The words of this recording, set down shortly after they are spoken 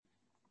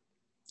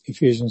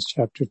Ephesians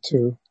chapter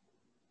 2.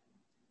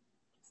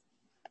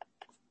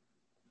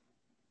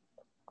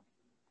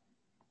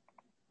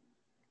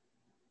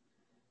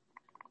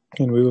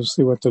 And we will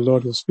see what the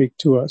Lord will speak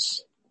to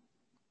us.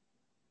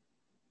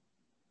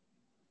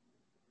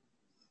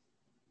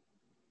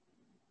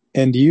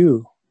 And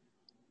you,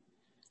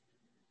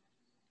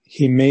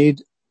 he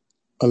made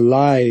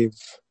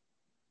alive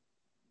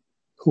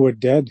who were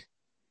dead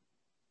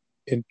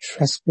in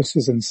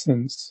trespasses and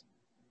sins,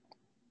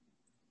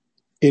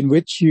 in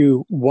which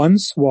you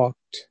once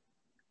walked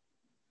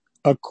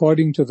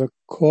according to the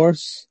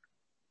course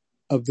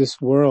of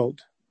this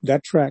world,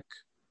 that track,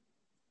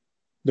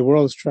 the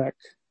world's track,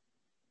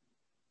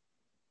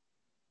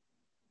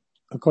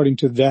 according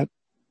to that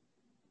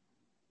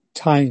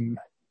time,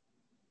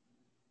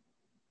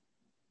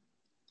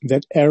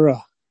 that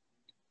era.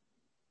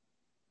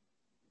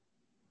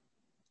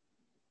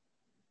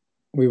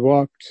 We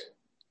walked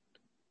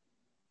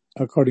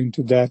according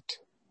to that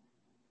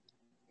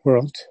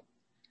world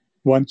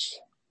once,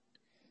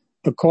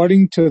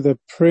 according to the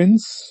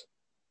prince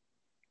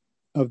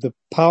of the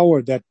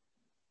power, that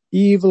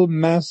evil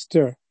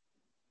master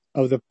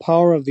of the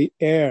power of the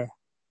air,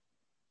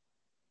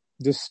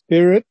 the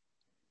spirit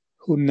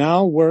who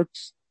now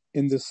works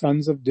in the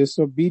sons of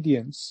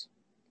disobedience,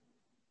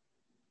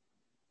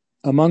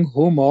 among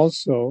whom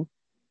also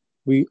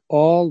we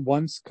all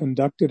once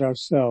conducted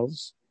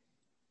ourselves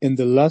in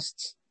the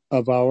lusts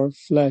of our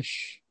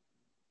flesh,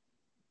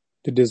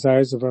 the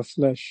desires of our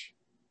flesh,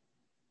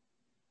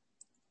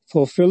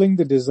 fulfilling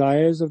the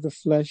desires of the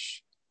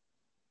flesh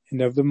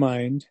and of the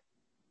mind,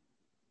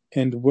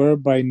 and were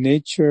by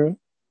nature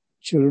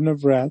children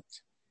of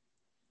wrath,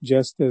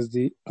 just as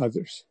the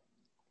others.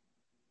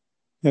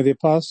 Now the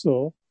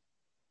apostle,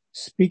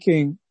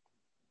 speaking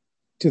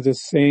to the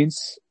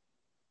saints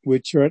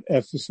which are at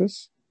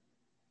Ephesus,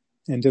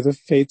 and to the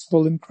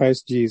faithful in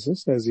Christ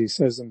Jesus, as he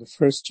says in the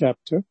first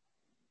chapter,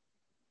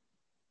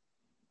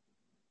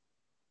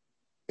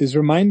 is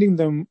reminding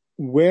them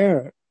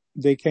where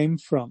they came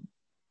from.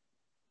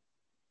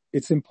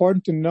 It's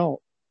important to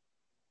know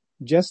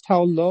just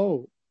how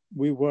low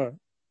we were,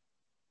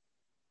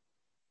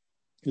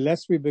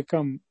 lest we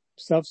become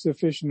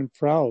self-sufficient and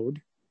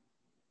proud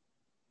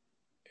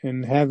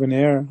and have an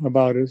air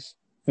about us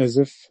as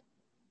if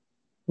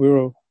we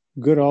were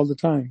good all the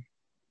time.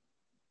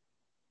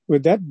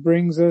 But that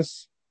brings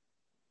us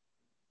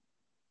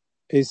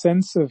a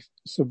sense of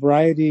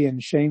sobriety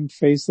and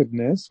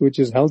shamefacedness, which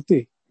is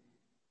healthy,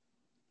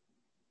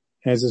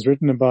 as is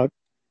written about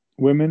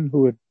women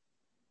who would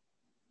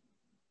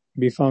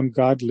be found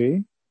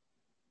godly,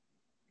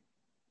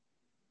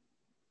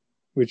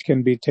 which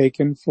can be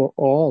taken for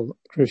all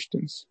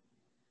Christians.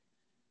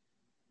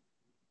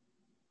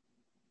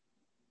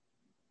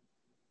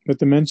 But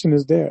the mention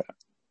is there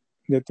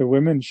that the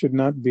women should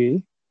not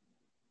be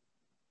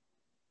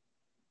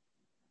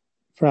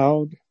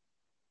proud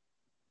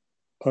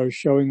or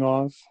showing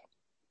off,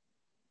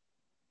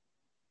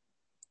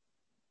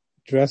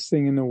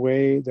 dressing in a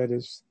way that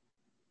is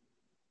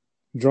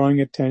drawing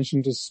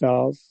attention to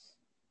self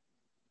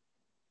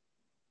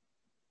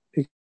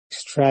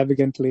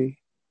extravagantly,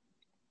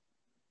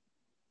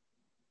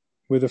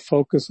 with a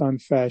focus on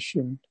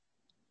fashion,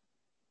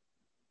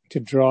 to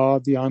draw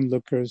the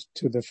onlookers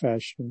to the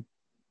fashion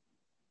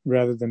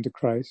rather than to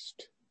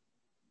Christ.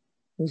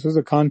 This was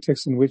the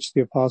context in which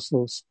the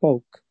apostle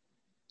spoke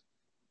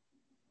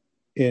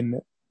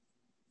in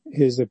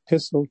his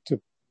epistle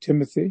to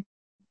Timothy,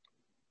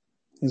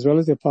 as well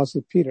as the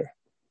apostle Peter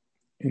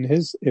in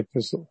his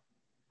epistle.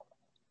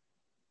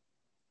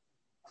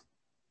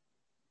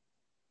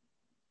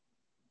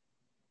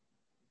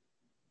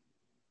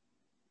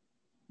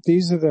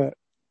 These are the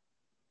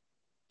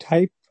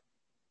type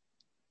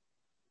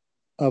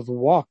of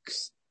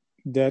walks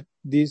that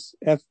these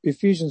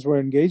Ephesians were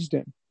engaged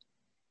in,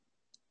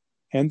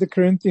 and the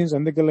Corinthians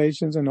and the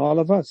Galatians and all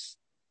of us.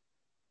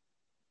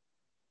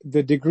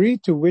 The degree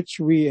to which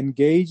we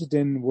engaged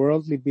in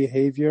worldly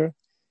behavior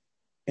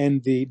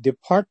and the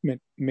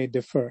department may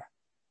differ.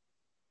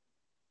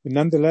 But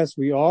nonetheless,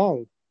 we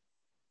all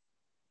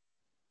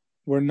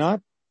were not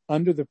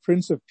under the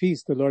Prince of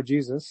Peace, the Lord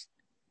Jesus,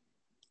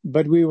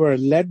 but we were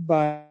led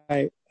by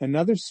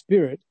another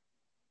spirit,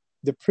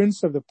 the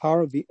prince of the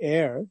power of the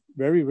air,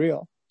 very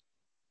real.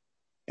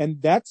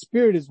 And that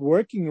spirit is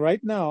working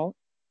right now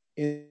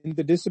in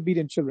the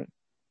disobedient children.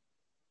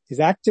 He's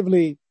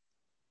actively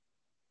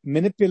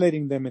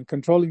manipulating them and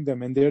controlling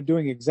them, and they're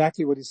doing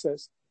exactly what he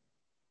says.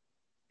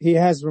 He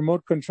has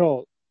remote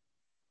control,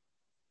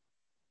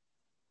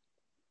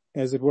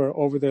 as it were,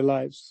 over their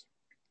lives,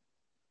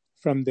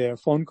 from their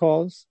phone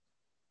calls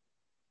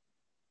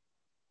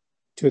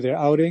to their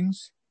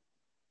outings,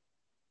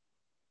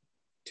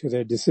 to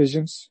their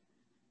decisions,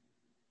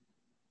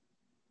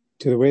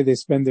 to the way they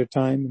spend their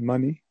time and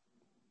money,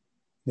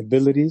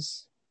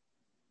 abilities,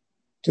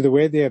 to the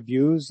way they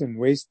abuse and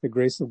waste the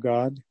grace of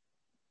God.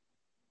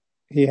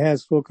 He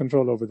has full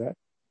control over that.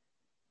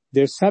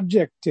 They're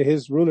subject to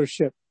his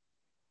rulership.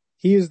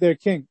 He is their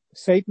king.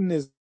 Satan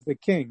is the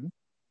king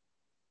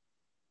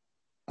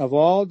of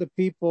all the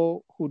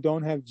people who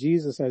don't have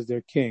Jesus as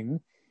their king.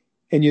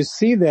 And you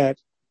see that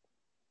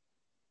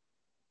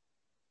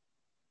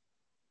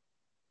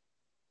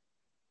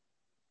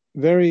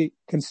very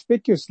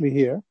conspicuously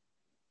here,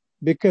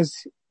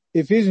 because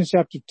Ephesians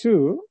chapter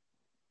 2,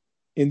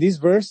 in these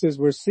verses,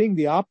 we're seeing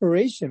the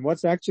operation,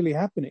 what's actually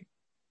happening.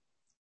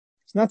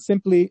 It's not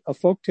simply a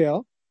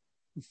folktale,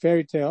 a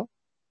fairy tale,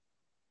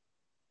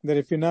 that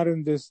if you're not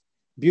in this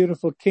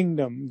beautiful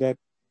kingdom that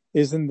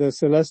is in the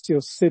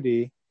celestial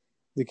city,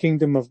 the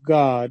kingdom of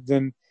God,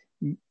 then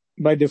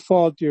by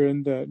default you're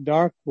in the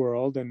dark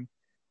world, and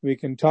we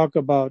can talk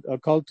about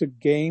occultic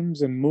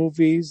games and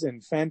movies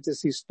and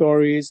fantasy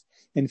stories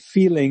and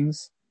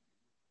feelings.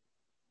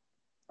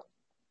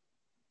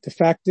 The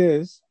fact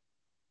is,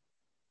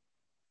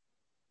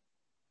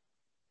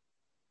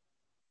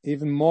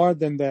 even more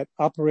than that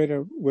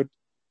operator would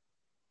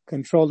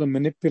control and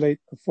manipulate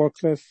a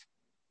forklift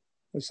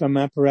or some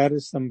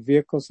apparatus, some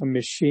vehicle, some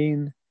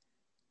machine,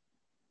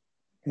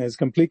 has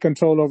complete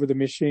control over the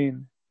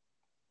machine.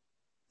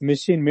 The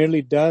machine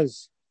merely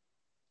does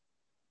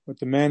what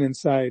the man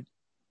inside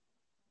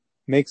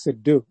makes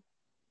it do.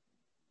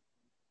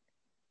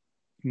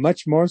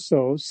 Much more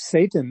so,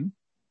 Satan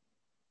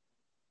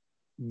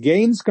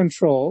gains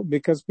control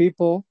because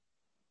people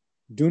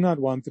do not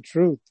want the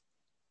truth.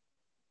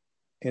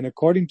 And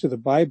according to the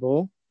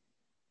Bible,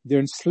 they're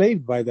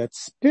enslaved by that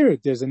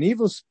spirit. There's an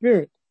evil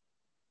spirit.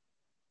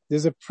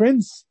 There's a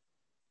prince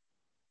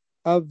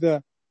of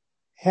the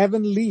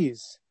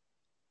heavenlies.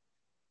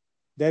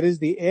 That is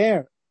the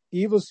air.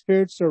 Evil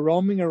spirits are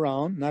roaming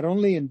around, not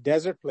only in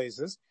desert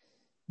places,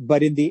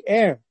 but in the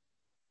air.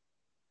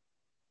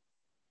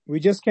 We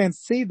just can't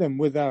see them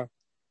with our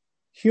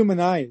human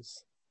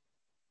eyes,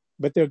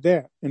 but they're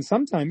there. And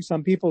sometimes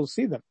some people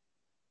see them.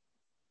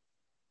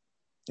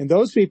 And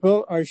those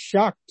people are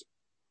shocked.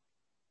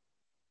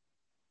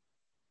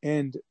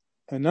 And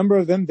a number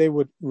of them, they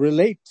would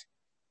relate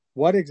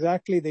what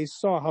exactly they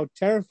saw, how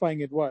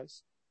terrifying it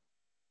was.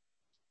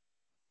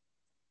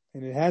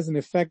 And it has an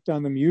effect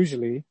on them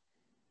usually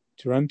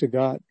to run to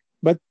God.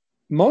 But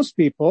most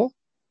people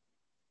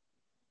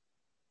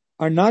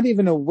are not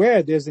even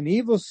aware there's an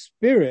evil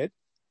spirit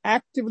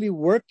actively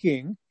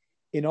working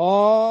in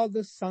all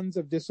the sons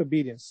of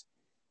disobedience.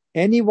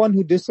 Anyone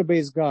who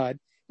disobeys God,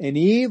 an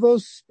evil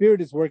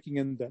spirit is working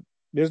in them.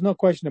 There's no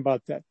question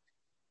about that.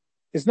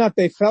 It's not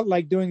they felt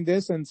like doing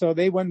this and so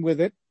they went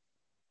with it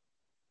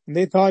and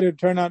they thought it would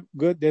turn out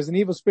good. There's an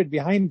evil spirit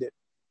behind it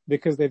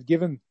because they've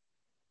given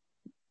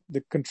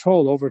the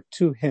control over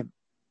to him.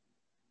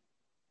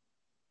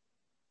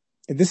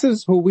 And this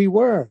is who we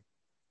were.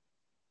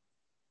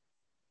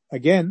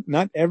 Again,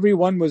 not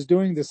everyone was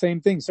doing the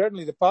same thing.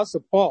 Certainly the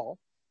Apostle Paul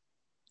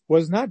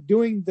was not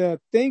doing the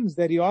things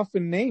that he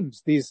often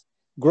names, these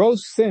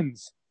gross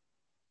sins,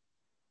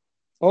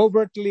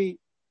 overtly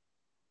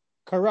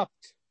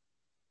corrupt.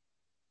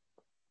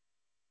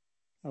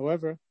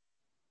 However,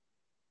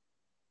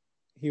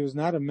 he was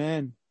not a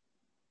man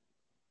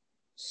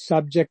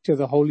subject to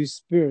the Holy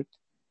Spirit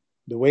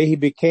the way he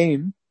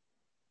became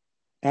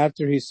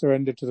after he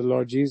surrendered to the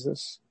Lord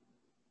Jesus.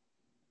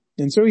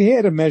 And so he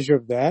had a measure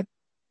of that.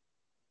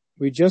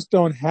 We just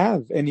don't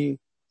have any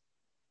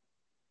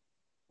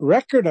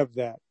record of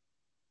that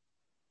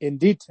in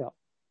detail.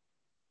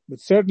 But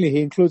certainly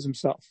he includes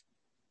himself.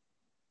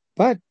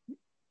 But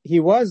he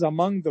was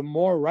among the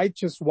more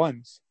righteous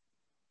ones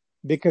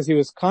because he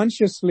was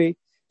consciously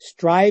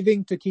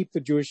striving to keep the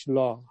Jewish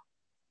law.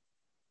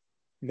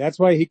 And that's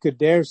why he could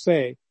dare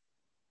say,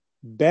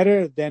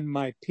 better than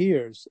my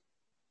peers,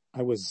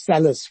 I was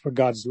zealous for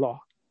God's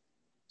law.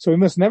 So we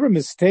must never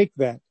mistake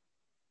that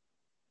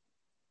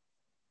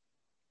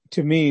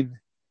to mean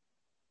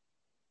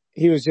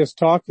he was just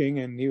talking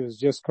and he was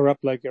just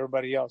corrupt like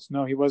everybody else.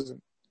 No, he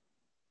wasn't.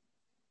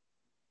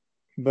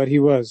 But he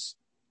was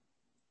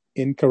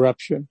in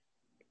corruption.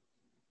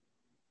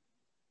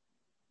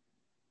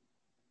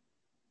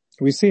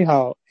 We see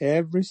how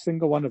every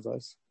single one of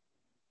us,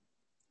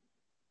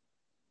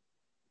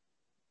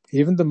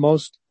 even the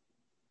most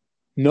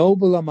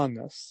noble among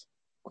us,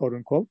 quote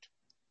unquote,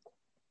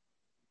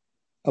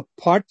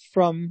 apart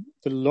from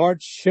the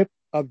lordship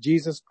of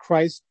Jesus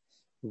Christ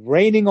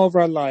reigning over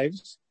our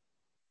lives,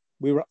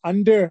 we were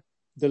under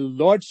the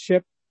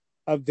lordship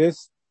of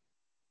this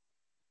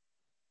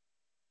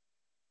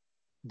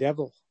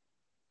devil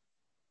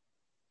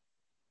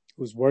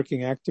who's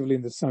working actively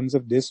in the sons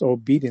of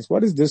disobedience.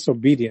 What is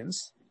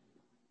disobedience?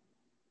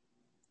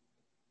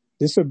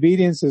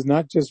 Disobedience is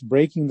not just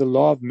breaking the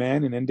law of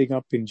man and ending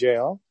up in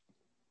jail,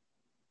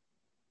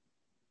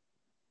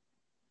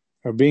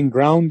 or being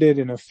grounded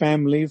in a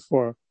family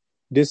for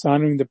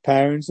dishonoring the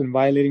parents and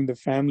violating the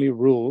family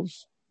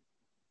rules.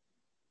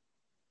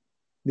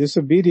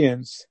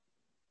 Disobedience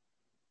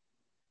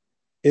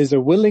is a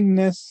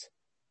willingness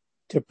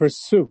to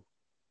pursue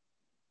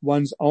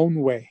one's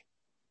own way,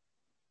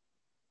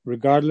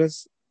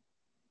 regardless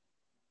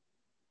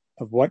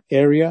of what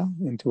area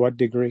and to what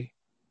degree.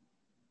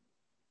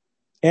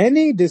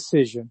 Any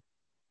decision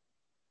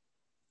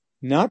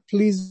not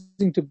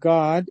pleasing to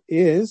God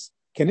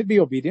Can it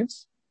be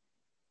obedience?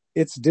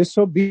 It's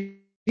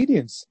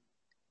disobedience.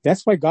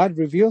 That's why God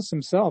reveals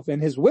himself and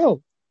his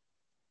will.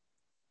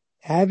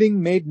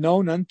 Having made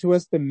known unto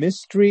us the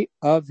mystery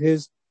of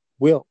his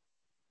will.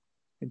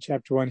 In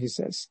chapter 1, he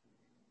says,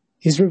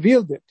 he's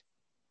revealed it.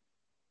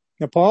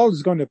 Now, Paul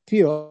is going to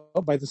appeal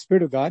by the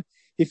Spirit of God.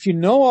 If you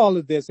know all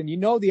of this and you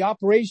know the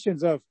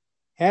operations of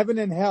heaven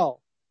and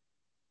hell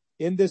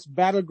in this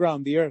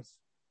battleground, the earth,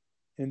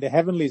 in the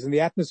heavenlies, in the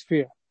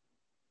atmosphere,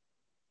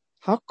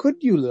 how could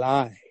you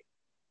lie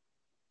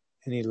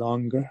any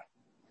longer?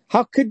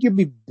 How could you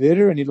be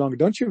bitter any longer?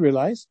 Don't you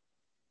realize?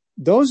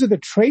 Those are the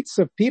traits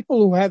of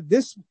people who have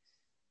this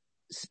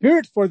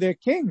spirit for their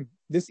king,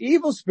 this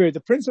evil spirit, the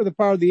prince of the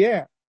power of the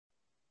air.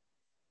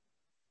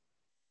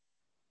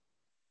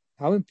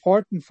 How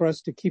important for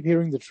us to keep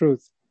hearing the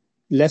truth,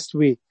 lest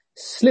we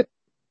slip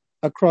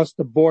across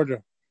the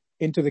border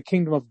into the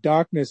kingdom of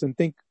darkness and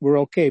think we're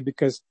okay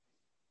because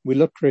we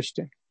look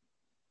Christian.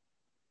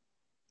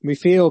 We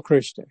feel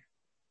Christian.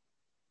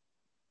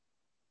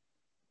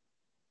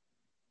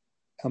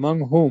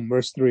 Among whom,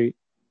 verse 3,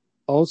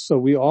 also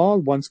we all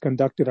once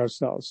conducted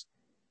ourselves.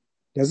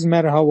 Doesn't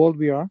matter how old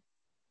we are.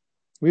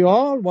 We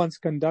all once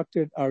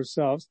conducted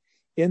ourselves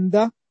in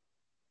the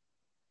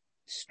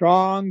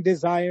strong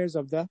desires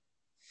of the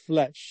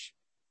flesh,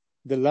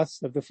 the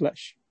lusts of the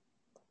flesh.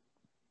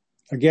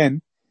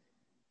 Again,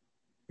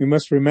 we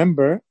must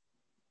remember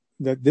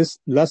that this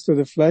lust of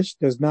the flesh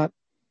does not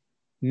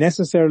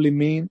necessarily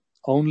mean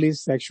only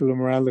sexual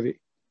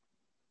immorality.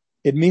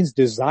 It means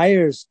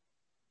desires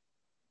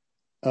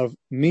of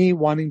me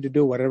wanting to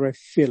do whatever I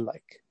feel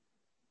like.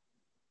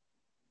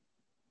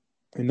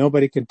 And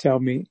nobody can tell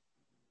me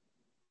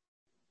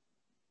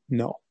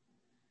no.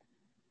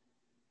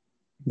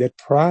 That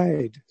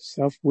pride,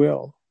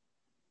 self-will.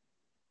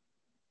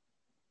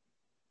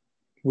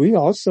 We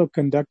also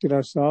conducted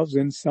ourselves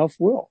in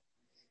self-will.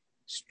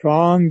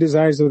 Strong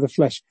desires of the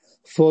flesh.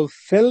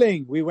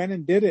 Fulfilling. We went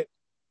and did it.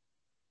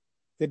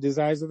 The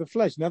desires of the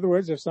flesh. In other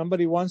words, if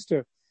somebody wants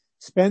to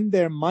spend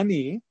their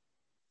money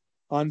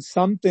on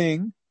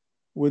something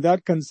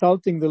without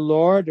consulting the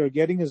Lord or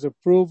getting his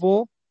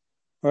approval,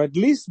 or at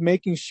least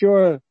making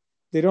sure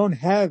they don't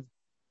have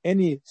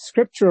any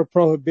scriptural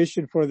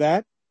prohibition for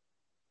that,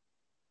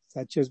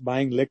 such as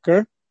buying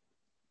liquor.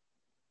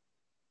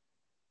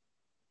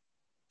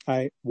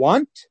 I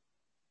want,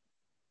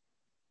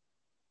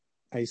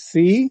 I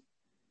see,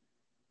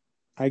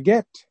 I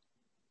get,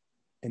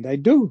 and I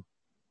do.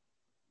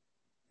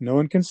 No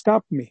one can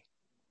stop me.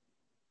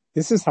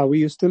 This is how we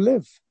used to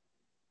live.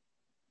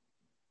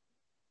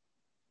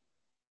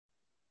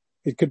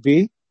 It could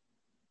be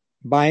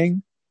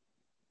buying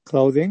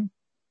clothing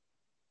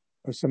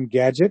or some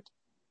gadget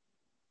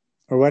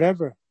or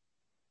whatever.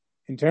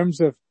 In terms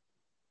of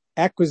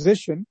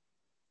acquisition,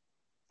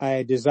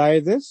 I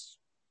desire this.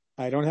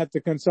 I don't have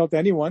to consult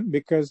anyone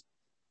because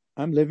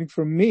I'm living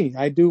for me.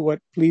 I do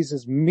what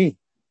pleases me.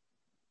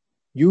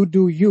 You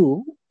do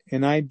you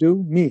and I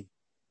do me.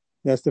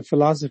 That's the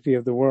philosophy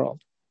of the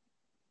world.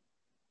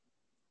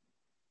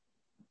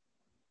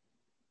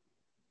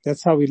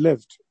 That's how we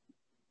lived,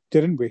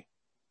 didn't we?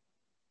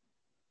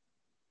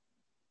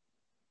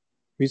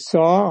 We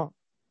saw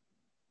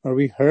or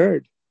we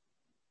heard,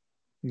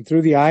 and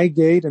through the eye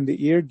gate and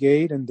the ear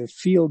gate and the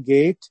feel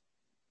gate,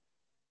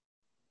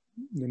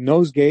 the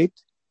nose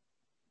gate,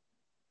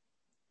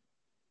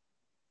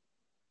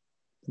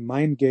 the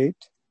mind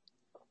gate,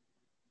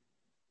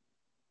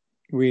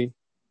 we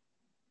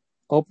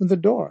opened the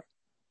door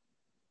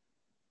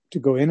to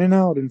go in and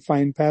out and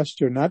find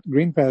pasture, not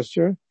green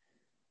pasture,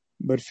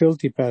 but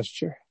filthy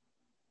pasture,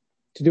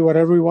 to do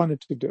whatever we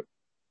wanted to do.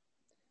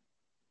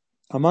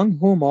 Among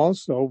whom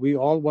also we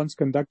all once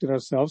conducted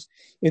ourselves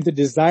in the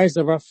desires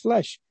of our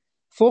flesh,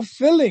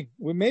 fulfilling,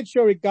 we made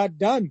sure it got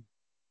done,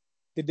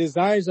 the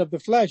desires of the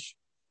flesh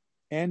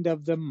and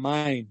of the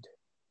mind,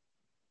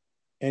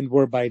 and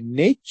were by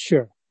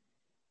nature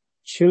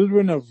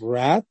children of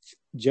wrath,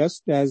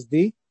 just as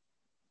the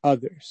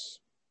others.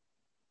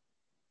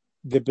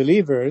 The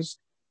believers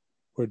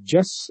were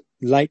just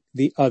like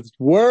the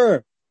others,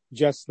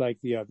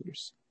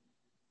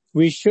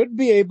 We should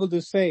be able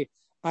to say,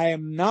 I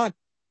am not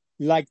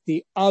like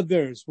the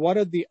others. What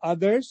are the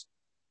others?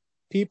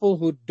 People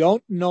who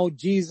don't know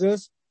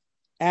Jesus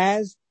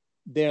as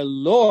their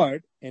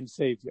Lord and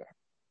Savior.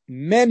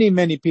 Many,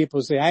 many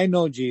people say, I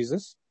know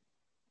Jesus.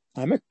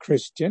 I'm a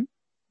Christian.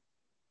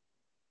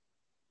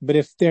 But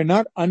if they're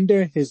not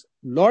under his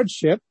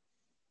lordship,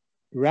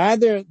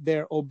 rather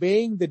they're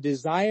obeying the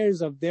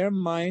desires of their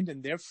mind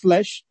and their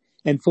flesh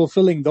and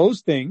fulfilling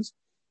those things,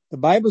 the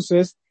Bible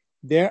says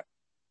they're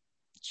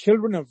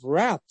children of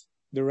wrath.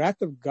 The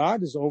wrath of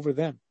God is over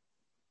them.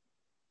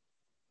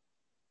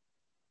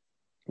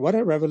 What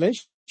a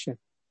revelation.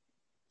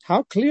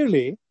 How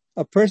clearly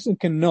a person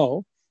can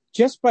know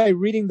just by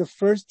reading the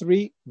first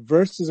 3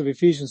 verses of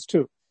Ephesians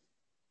 2.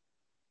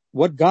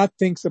 What God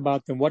thinks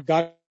about them, what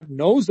God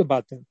knows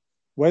about them,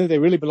 whether they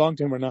really belong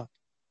to him or not.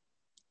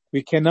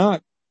 We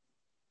cannot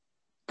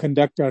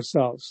conduct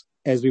ourselves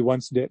as we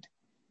once did.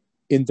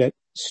 in the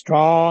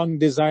strong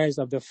desires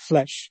of the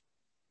flesh,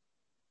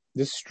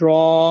 the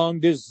strong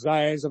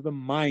desires of the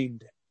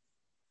mind.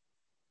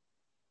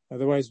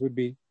 Otherwise we'd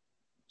be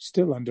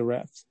still under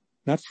wrath,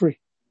 not free.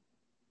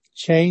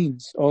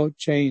 Chains, oh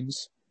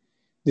chains.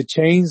 The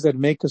chains that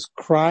make us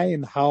cry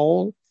and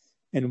howl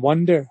and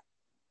wonder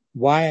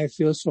why I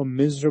feel so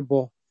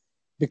miserable,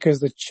 because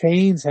the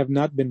chains have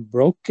not been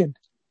broken.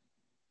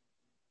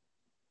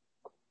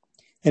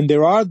 And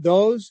there are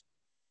those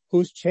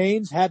whose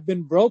chains have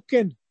been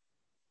broken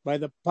by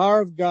the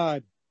power of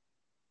God,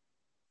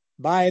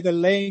 by the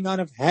laying on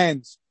of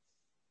hands,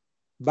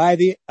 by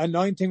the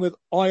anointing with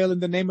oil in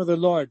the name of the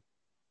Lord,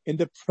 in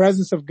the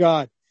presence of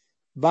God,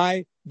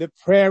 by the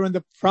prayer and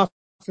the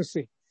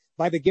prophecy,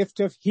 by the gift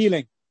of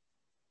healing.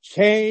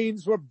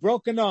 Chains were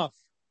broken off.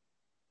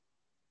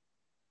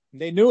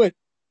 They knew it.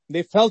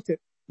 They felt it,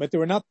 but they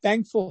were not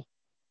thankful.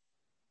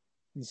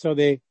 And so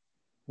they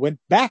went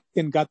back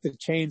and got the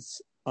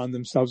chains on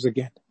themselves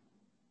again.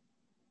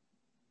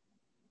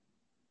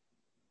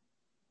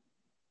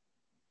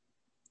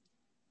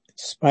 In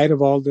spite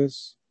of all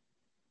this,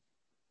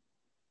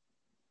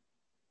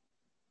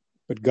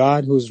 but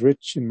God, who is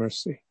rich in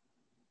mercy,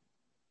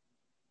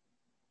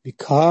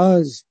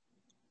 because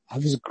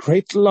of his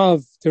great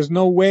love, there's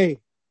no way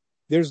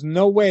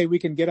we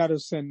can get out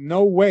of sin.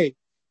 No way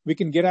we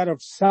can get out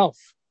of self.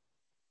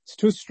 It's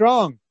too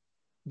strong.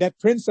 That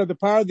prince of the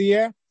power of the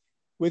air,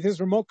 with his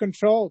remote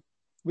control,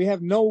 we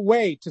have no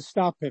way to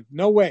stop him.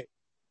 No way.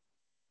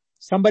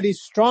 Somebody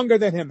stronger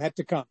than him had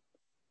to come,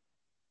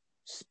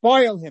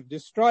 spoil him,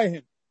 destroy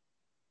him,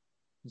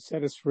 and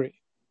set us free.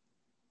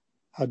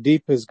 How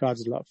deep is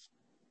God's love?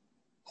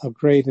 How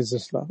great is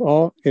this love?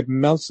 Oh, it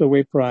melts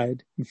away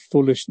pride and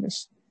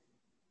foolishness,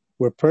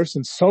 where a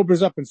person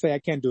sobers up and say, I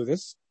can't do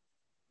this.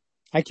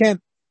 I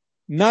can't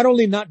not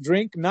only not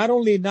drink, not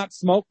only not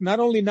smoke, not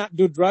only not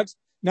do drugs,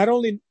 not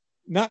only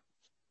not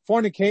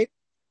fornicate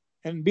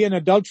and be an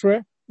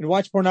adulterer and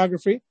watch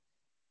pornography.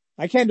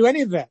 I can't do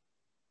any of that.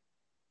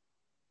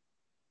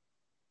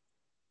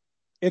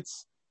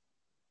 It's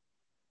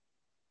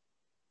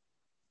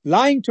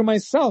lying to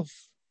myself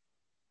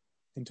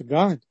and to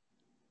God.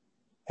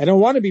 I don't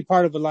want to be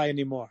part of the lie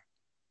anymore.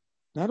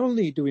 Not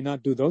only do we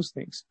not do those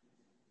things,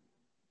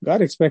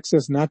 God expects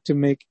us not to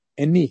make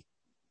any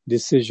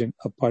decision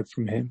apart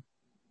from him.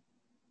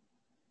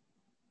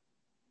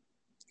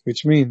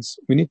 Which means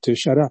we need to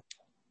shut up.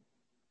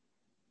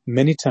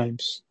 Many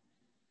times,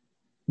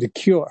 the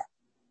cure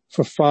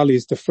for folly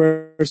is to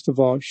first of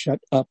all shut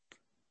up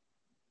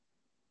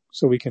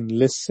so we can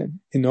listen.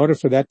 In order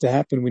for that to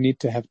happen, we need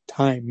to have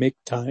time, make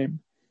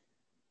time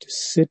to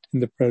sit in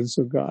the presence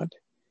of God.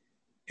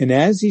 And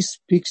as he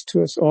speaks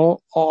to us,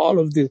 all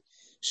of the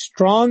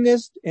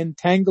strongest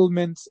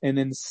entanglements and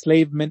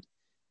enslavement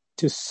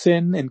to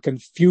sin and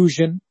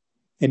confusion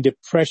and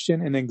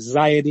depression and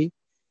anxiety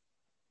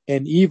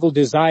and evil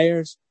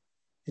desires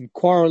and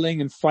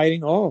quarreling and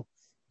fighting,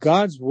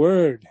 God's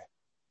word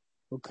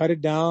will cut it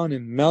down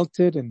and melt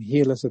it and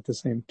heal us at the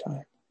same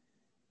time.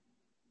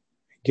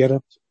 Get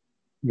up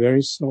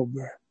very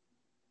sober,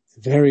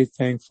 very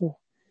thankful,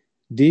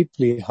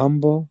 deeply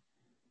humble,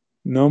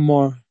 no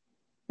more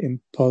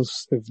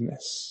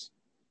impulsiveness,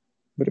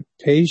 but a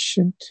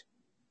patient,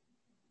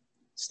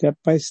 step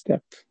by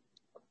step,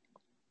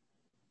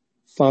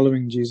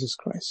 following Jesus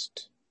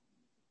Christ.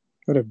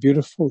 What a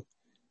beautiful,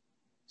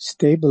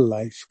 stable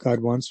life God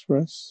wants for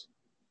us.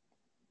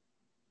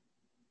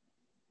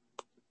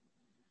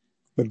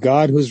 But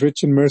God, who's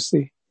rich in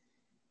mercy,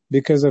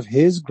 because of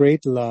his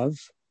great love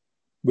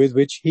with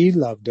which he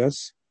loved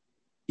us,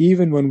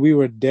 even when we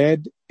were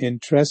dead in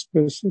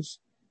trespasses,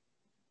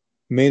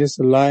 made us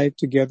alive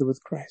together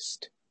with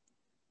Christ.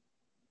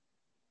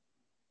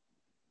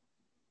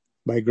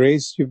 By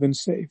grace you've been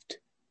saved.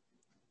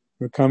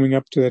 We're coming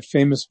up to that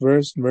famous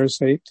verse,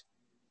 verse 8,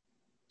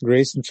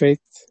 grace and faith.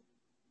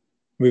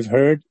 We've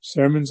heard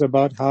sermons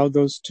about how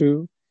those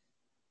two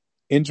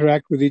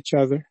interact with each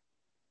other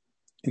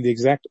in the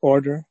exact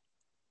order,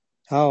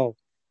 how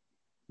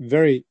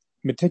very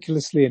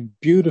meticulously and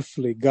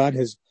beautifully God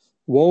has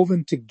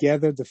woven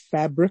together the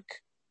fabric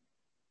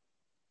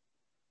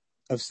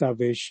of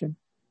salvation.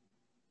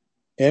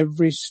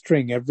 Every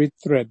string, every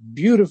thread,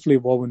 beautifully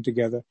woven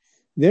together.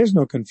 There's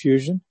no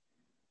confusion.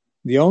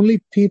 The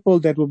only people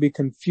that will be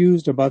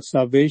confused about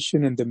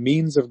salvation and the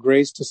means of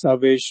grace to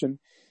salvation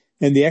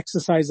and the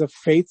exercise of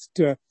faith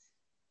to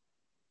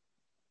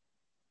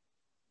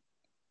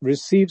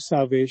receive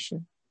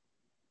salvation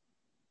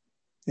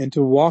and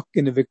to walk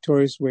in a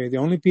victorious way, the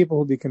only people who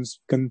will be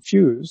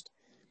confused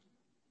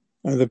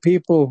are the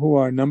people who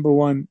are, number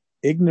one,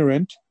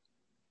 ignorant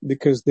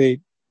because they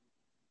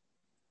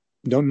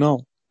don't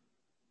know.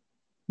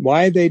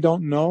 Why they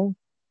don't know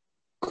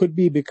could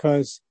be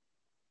because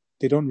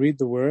they don't read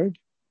the word,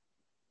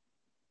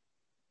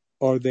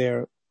 or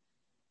they're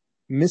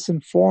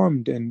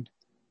misinformed and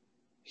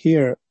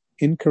hear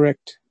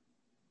incorrect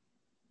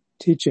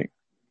teaching.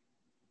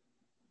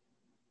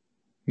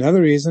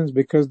 Another reason is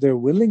because they're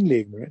willingly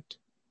ignorant,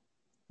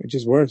 which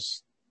is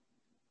worse.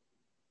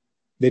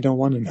 They don't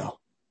want to know.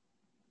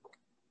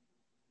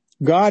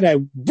 God, I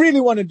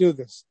really want to do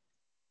this.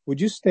 Would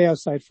you stay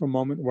outside for a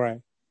moment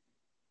while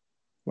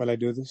I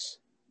do this?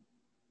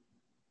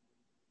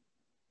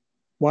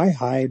 Why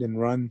hide and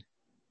run?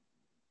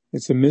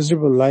 It's a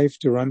miserable life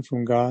to run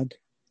from God.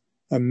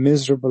 A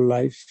miserable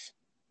life.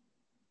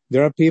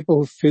 There are people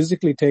who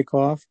physically take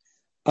off,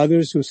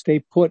 others who stay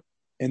put,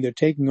 and they're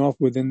taking off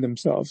within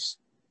themselves.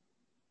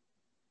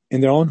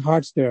 In their own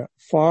hearts, they're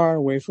far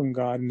away from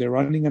God, and they're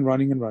running and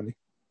running and running.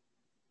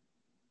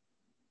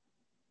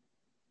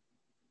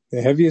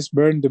 The heaviest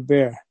burden to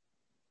bear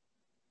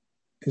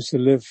is to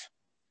live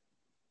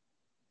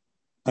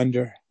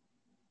under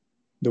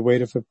the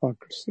weight of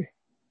hypocrisy.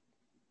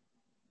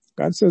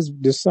 God says,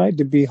 decide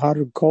to be hot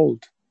or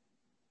cold.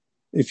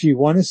 If you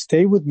want to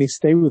stay with me,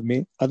 stay with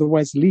me.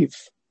 Otherwise, leave.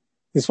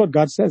 This is what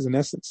God says in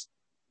essence.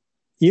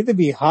 Either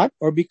be hot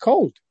or be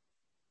cold.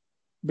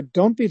 But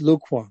don't be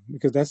lukewarm,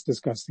 because that's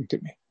disgusting to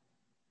me.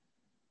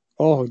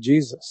 Oh,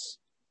 Jesus.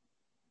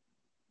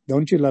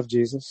 Don't you love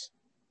Jesus?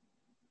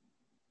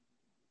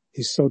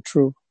 He's so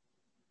true.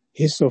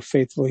 He's so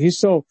faithful. He's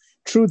so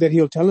true that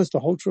he'll tell us the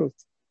whole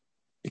truth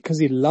because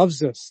he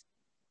loves us.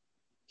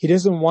 He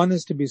doesn't want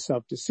us to be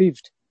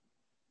self-deceived.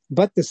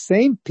 But the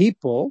same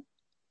people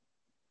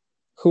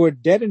who are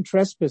dead in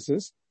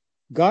trespasses,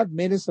 God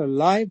made us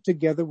alive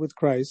together with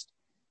Christ.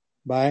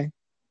 By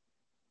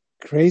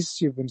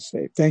grace you've been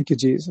saved. Thank you,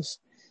 Jesus.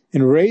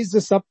 And raised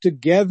us up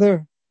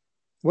together.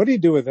 What did he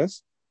do with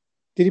us?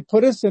 Did he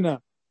put us in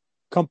a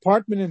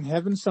compartment in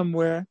heaven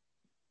somewhere?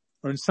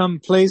 Or in some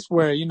place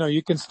where,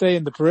 you can stay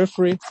in the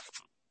periphery?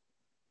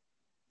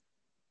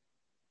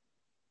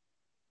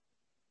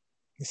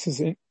 This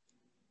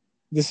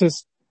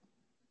is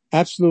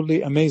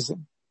absolutely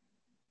amazing.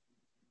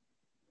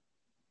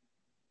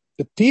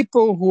 The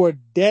people who are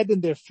dead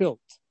in their filth,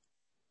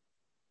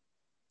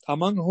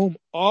 among whom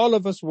all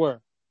of us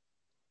were,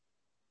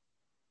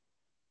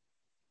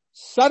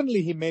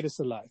 suddenly he made us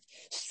alive.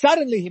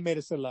 Suddenly he made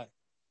us alive.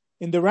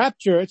 In the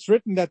rapture, it's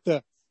written that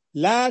the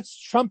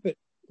last trumpet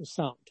will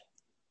sound.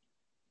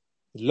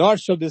 The Lord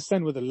shall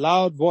descend with a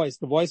loud voice,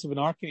 the voice of an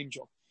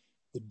archangel.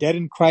 The dead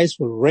in Christ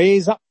will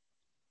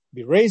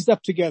be raised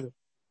up together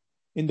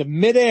in the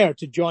midair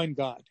to join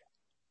God.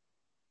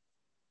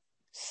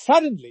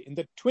 Suddenly, in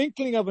the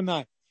twinkling of an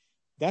eye.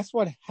 That's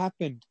what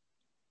happened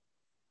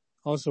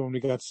also when we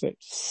got saved.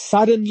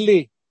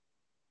 Suddenly,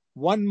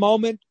 one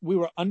moment we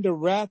were under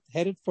wrath,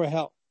 headed for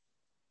hell.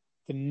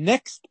 The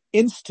next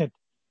instant,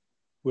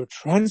 we're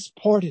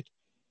transported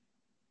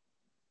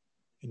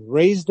and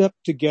raised up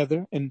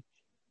together, and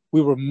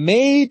we were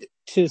made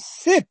to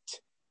sit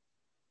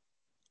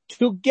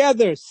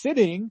together.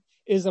 Sitting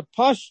is a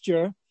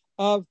posture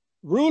of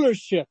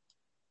rulership.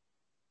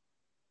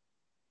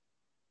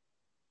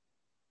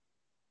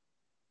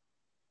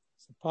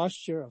 It's a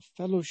posture of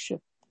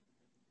fellowship.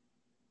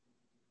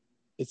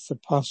 It's a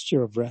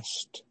posture of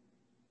rest.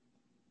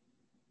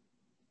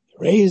 He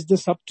raised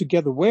us up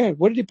together. Where?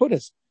 Where did he put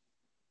us?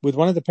 With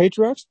one of the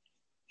patriarchs?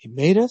 He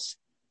made us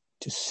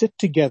to sit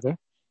together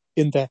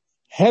in the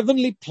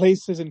heavenly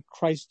places in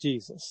Christ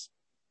Jesus.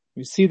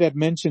 We see that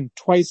mentioned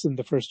twice in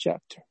the first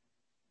chapter.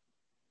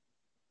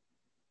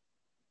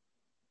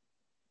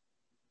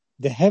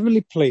 The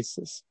heavenly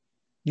places,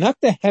 not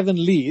the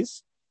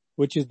heavenlies,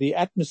 which is the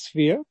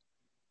atmosphere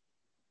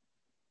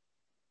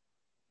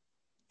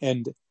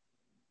and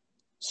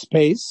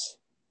space,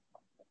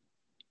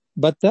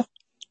 but the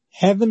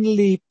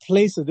heavenly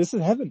places. This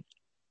is heaven.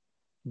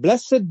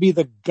 Blessed be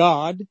the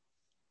God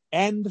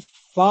and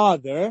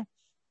Father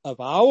of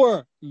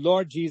our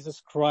Lord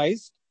Jesus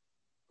Christ,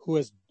 who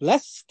has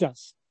blessed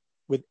us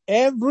with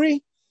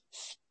every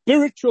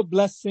spiritual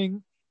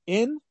blessing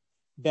in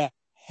the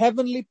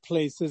heavenly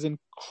places in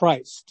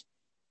Christ.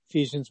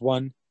 Ephesians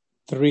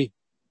 1:3.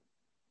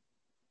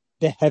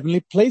 The heavenly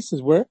places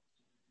where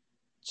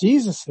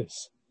Jesus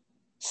is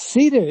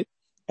seated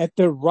at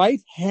the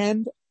right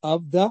hand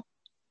of the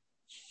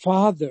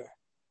Father.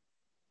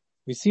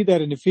 We see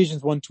that in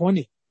Ephesians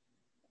 1:20,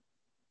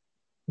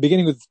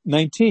 beginning with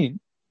 19.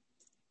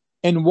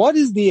 And what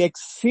is the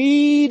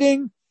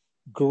exceeding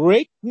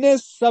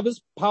greatness of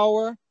his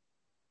power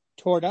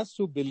toward us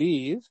who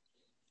believe,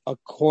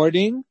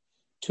 according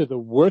to the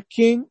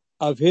working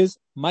of his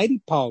mighty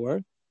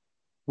power,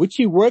 which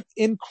he worked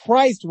in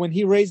Christ when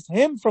he raised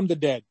him from the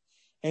dead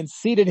and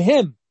seated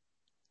him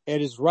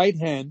at his right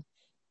hand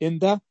in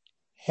the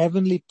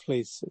heavenly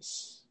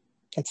places.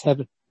 That's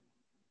heaven.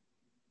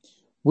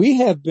 We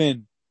have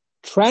been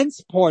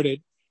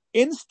transported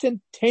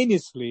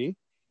instantaneously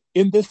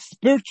in the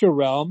spiritual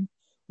realm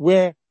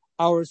where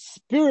our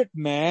spirit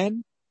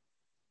man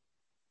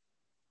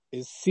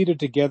is seated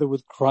together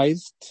with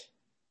Christ.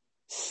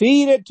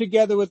 Seated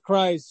together with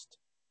Christ.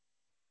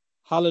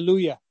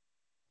 Hallelujah.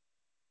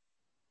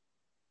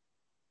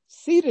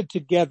 Seated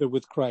together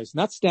with Christ.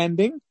 Not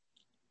standing.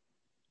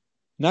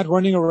 Not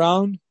running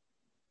around,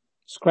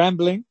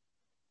 scrambling,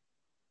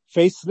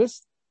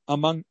 faceless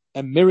among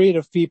a myriad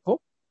of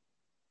people.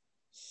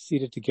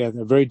 Seated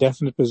together, a very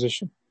definite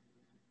position.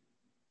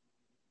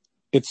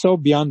 It's so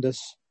beyond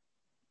us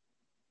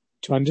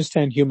to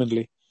understand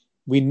humanly.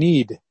 We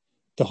need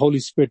the Holy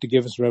Spirit to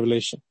give us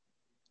revelation.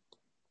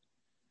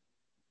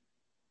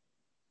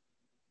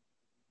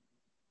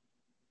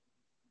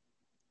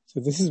 So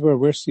this is where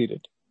we're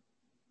seated,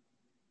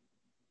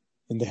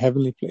 in the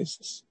heavenly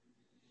places.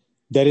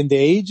 That in the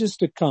ages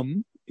to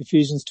come,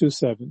 Ephesians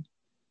 2:7,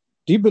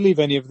 do you believe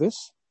any of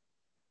this?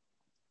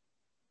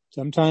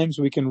 Sometimes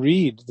we can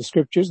read the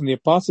scriptures and the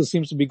apostle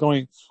seems to be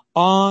going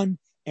on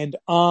and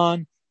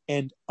on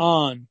and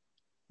on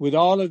with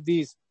all of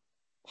these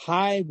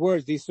high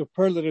words, these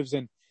superlatives,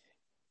 and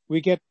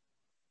we get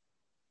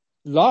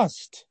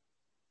lost.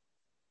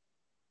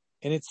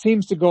 And it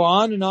seems to go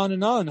on and on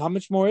and on. How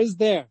much more is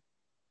there?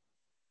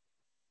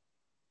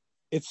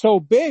 It's so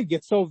big,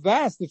 it's so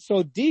vast, it's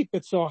so deep,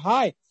 it's so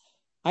high.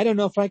 I don't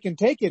know if I can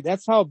take it.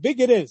 That's how big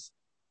it is.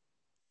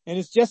 And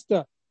it's just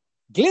a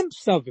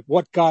glimpse of it,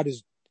 what God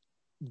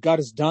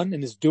has done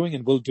and is doing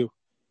and will do.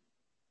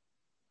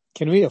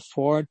 Can we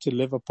afford to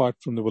live apart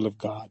from the will of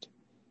God?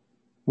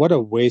 What a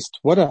waste.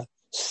 What a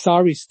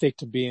sorry state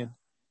to be in.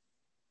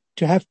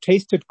 To have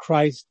tasted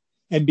Christ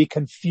and be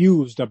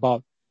confused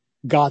about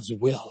God's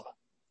will.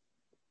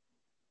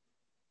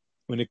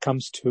 When it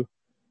comes to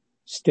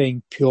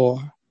staying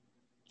pure,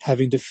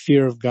 having the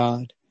fear of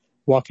God,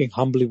 walking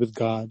humbly with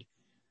God,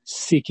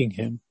 seeking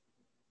Him,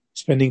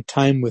 spending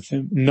time with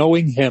Him,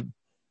 knowing Him,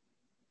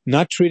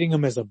 not treating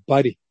Him as a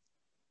buddy,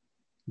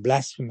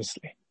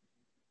 blasphemously,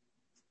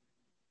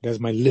 but as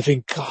my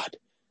living God,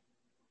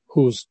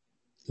 who's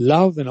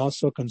love and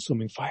also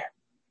consuming fire.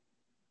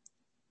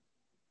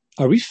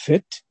 Are we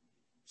fit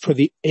for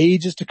the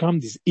ages to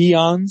come, these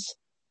eons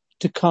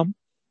to come,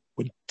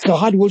 when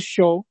God will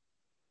show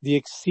the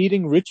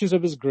exceeding riches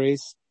of His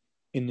grace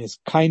in His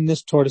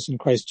kindness toward us in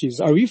Christ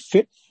Jesus? Are we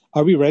fit?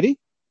 Are we ready?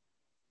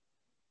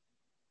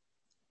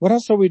 What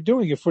else are we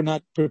doing if we're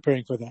not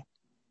preparing for that?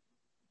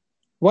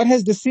 What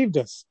has deceived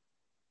us?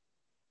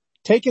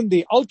 Taken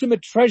the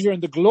ultimate treasure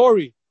and the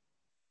glory,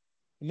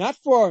 not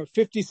for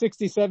 50,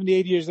 60, 70,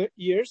 80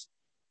 years,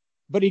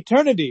 but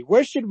eternity.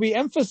 Where should we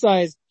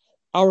emphasize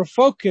our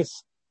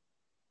focus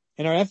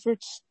and our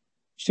efforts?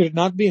 Should it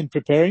not be in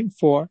preparing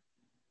for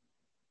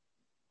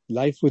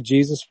life with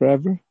Jesus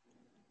forever?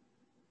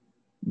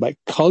 By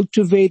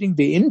cultivating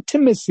the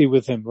intimacy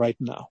with Him right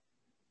now.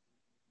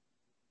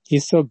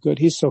 He's so good.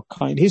 He's so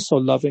kind. He's so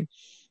loving.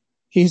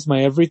 He's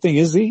my everything.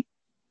 Is He?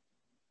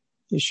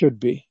 He should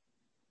be.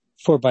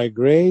 For by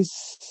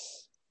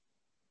grace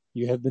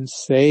you have been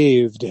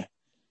saved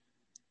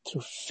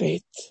through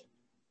faith.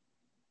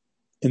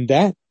 And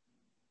that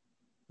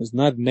is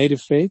not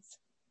native faith.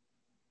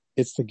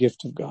 It's the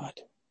gift of God.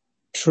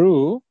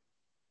 True,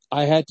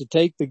 I had to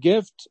take the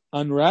gift,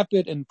 unwrap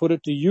it, and put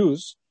it to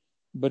use,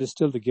 but it's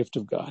still the gift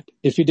of God.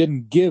 If He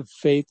didn't give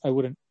faith, I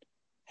wouldn't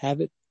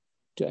have it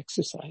to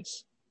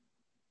exercise.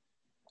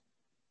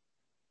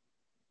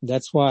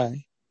 That's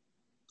why,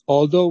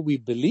 although we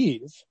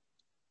believe,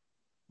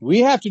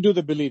 we have to do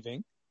the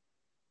believing.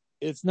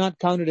 It's not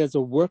counted as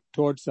a work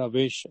towards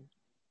salvation,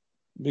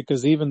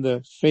 because even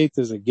the faith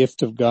is a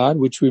gift of God,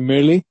 which we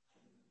merely,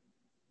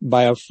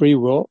 by our free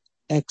will,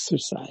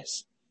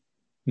 exercise.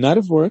 Not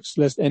of works,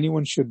 lest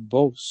anyone should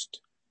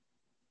boast.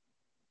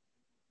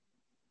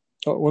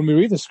 When we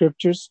read the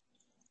scriptures,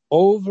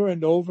 over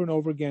and over and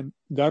over again,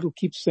 God will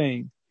keep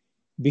saying,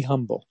 be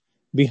humble.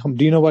 Be humble.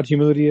 Do you know what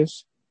humility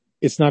is?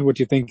 It's not what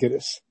you think it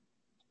is.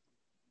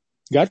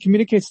 God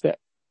communicates that.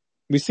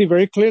 We see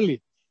very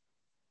clearly.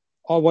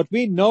 Or what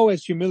we know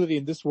as humility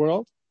in this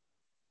world,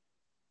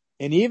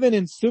 and even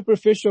in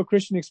superficial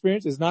Christian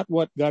experience, is not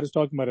what God is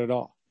talking about at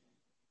all.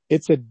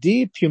 It's a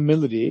deep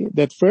humility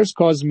that first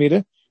caused me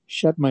to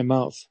shut my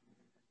mouth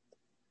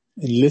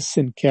and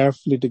listen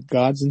carefully to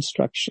God's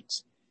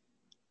instructions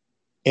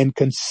and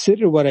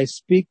consider what I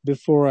speak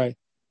before I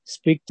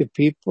speak to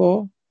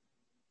people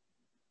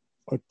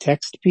or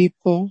text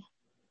people,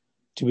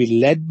 to be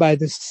led by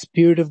the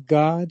Spirit of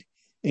God,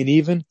 and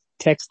even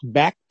text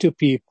back to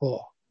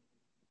people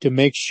to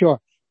make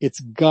sure it's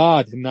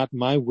God and not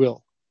my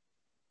will,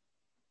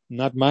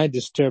 not my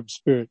disturbed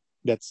spirit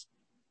that's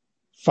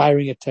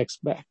firing a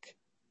text back,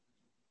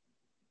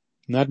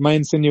 not my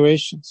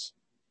insinuations.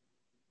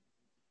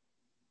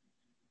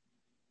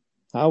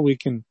 How we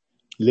can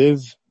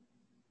live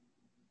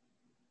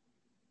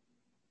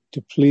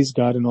to please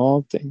God in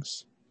all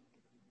things.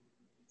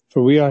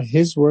 For we are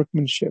His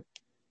workmanship,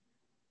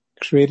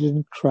 created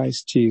in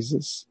Christ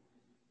Jesus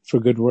for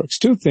good works.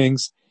 Two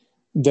things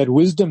that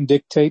wisdom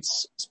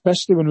dictates,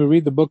 especially when we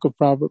read the book of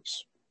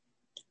Proverbs.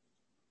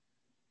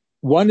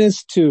 One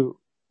is to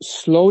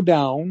slow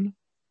down.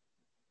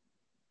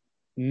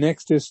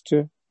 Next is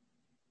to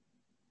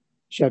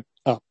shut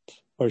up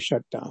or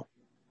shut down.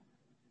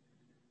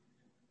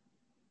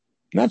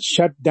 Not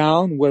shut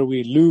down where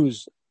we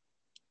lose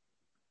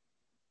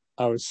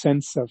our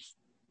sense of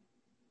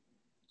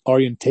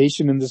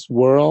orientation in this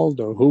world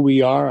or who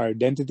we are, our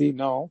identity.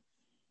 No.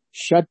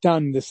 Shut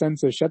down in the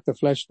sense of shut the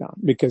flesh down,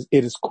 because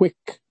it is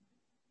quick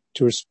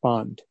to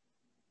respond.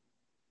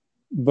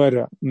 But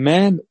a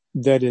man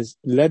that is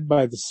led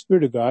by the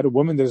Spirit of God, a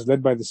woman that is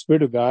led by the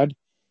Spirit of God,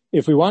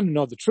 if we want to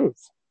know the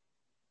truth,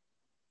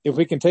 if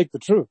we can take the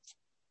truth.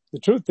 The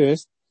truth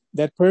is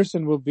that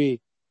person will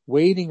be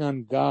waiting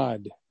on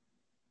God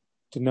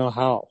to know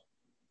how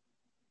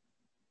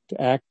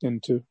to act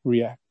and to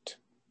react.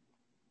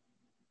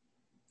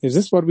 Is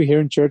this what we hear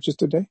in churches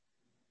today?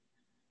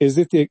 Is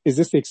this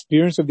the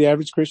experience of the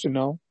average Christian?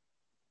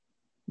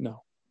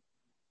 No.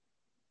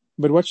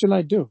 But what shall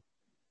I do?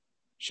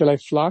 Shall I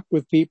flock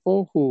with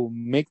people who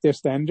make their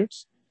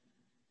standards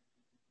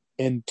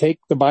and take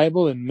the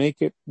Bible and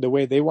make it the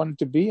way they want it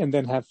to be and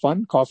then have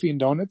fun, coffee and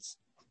donuts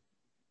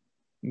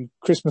and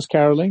Christmas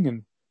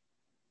caroling?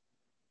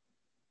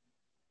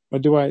 Or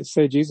do I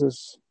say,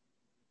 Jesus,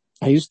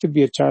 I used to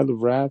be a child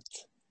of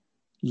wrath.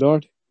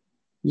 Lord,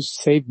 you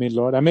saved me,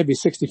 Lord. I may be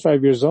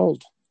 65 years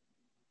old.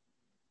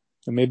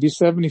 I may be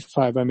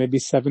 75. I may be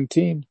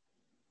 17.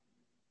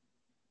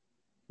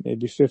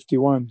 Maybe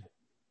 51.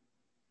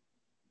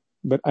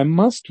 But I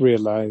must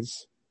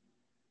realize,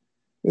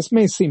 this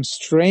may seem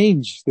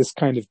strange, this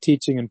kind of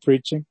teaching and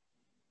preaching,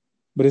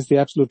 but it's the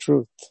absolute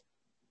truth.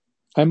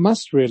 I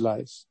must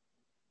realize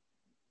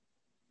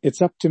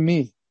it's up to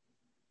me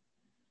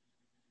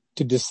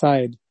to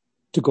decide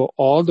to go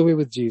all the way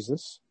with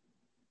Jesus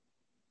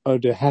or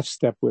to half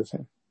step with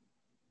him.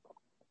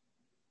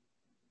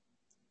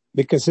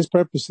 Because his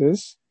purpose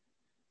is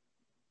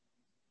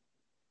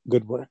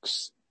good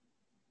works.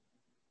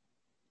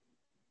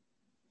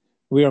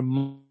 We are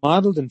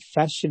modeled and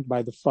fashioned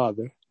by the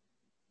Father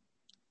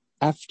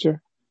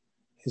after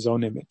his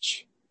own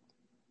image.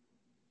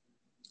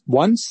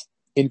 Once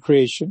in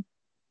creation,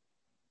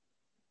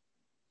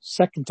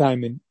 second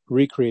time in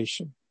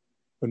recreation,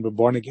 when we're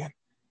born again.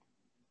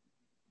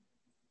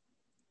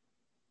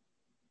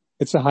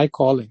 It's a high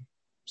calling.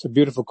 It's a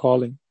beautiful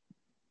calling.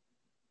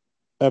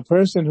 A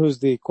person who's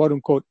the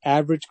quote-unquote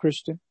average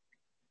Christian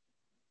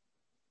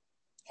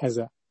has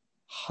a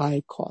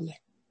high calling.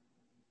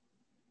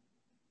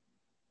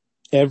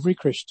 Every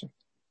Christian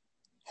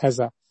has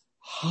a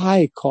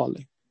high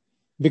calling.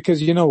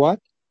 Because you know what?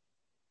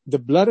 The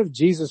blood of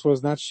Jesus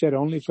was not shed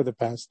only for the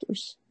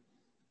pastors,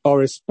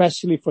 or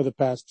especially for the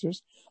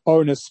pastors,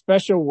 or in a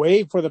special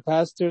way for the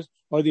pastors,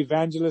 or the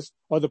evangelists,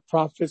 or the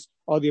prophets,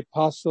 or the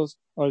apostles,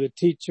 or the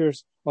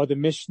teachers, or the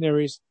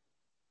missionaries,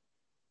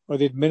 or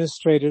the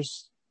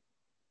administrators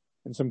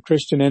in some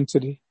Christian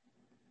entity.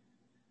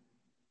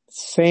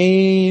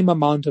 Same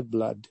amount of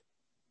blood,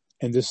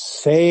 and the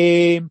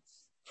same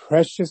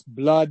precious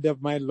blood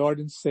of my Lord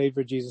and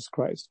Savior Jesus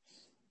Christ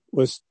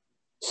was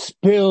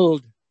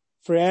spilled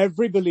for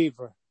every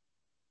believer.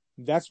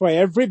 That's why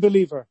every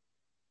believer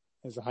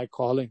has a high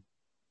calling,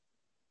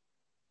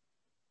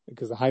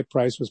 because the high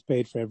price was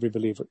paid for every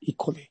believer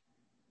equally.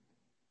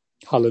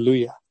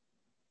 Hallelujah.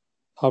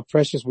 How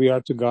precious we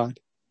are to God.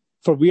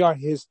 For we are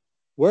his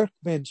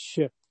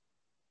workmanship,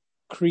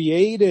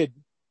 created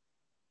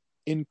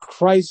in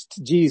Christ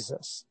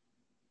Jesus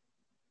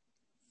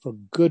for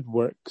good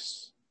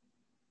works.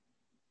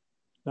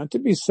 Not to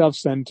be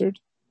self-centered.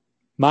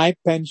 My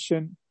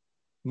pension,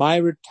 my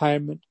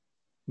retirement,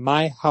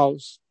 my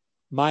house,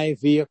 my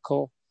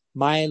vehicle,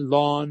 my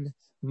lawn,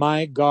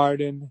 my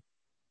garden,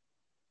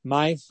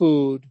 my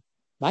food,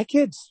 my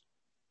kids,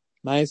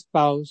 my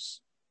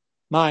spouse,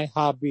 my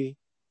hobby.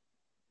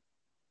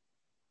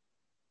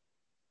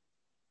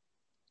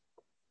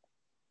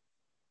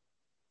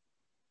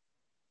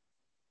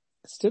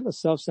 It's still a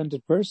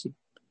self-centered person.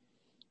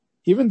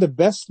 Even the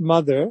best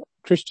mother,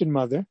 Christian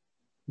mother,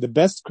 the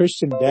best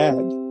Christian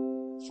dad,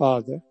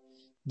 father,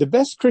 the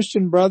best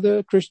Christian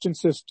brother, Christian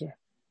sister,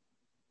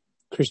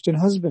 Christian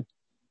husband,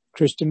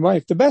 Christian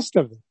wife, the best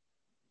of them,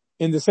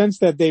 in the sense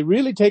that they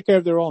really take care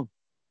of their own.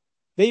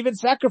 They even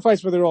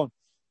sacrifice for their own.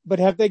 But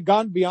have they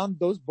gone beyond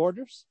those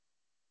borders?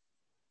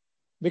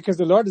 Because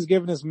the Lord has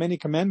given us many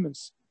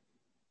commandments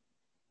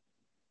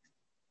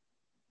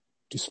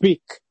to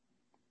speak,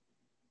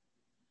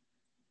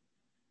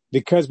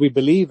 because we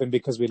believe and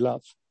because we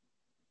love.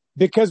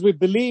 Because we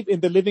believe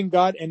in the living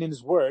God and in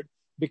his word,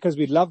 because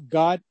we love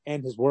God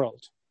and his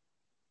world.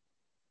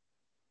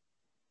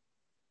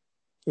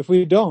 If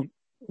we don't,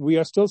 we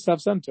are still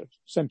self-centered.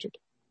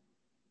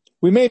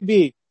 We may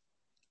be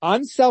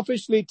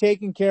unselfishly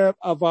taking care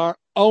of our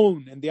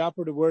own, and the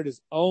operative word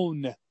is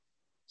own,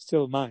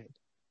 still mine.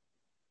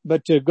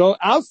 But to go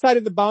outside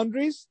of the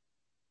boundaries,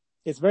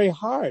 it's very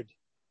hard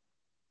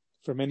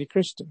for many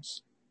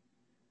Christians.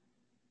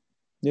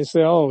 They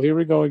say, oh, here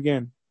we go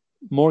again.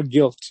 More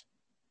guilt.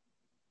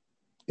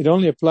 It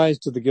only applies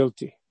to the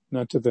guilty,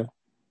 not to the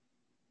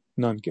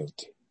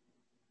non-guilty.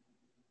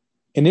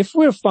 And if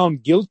we're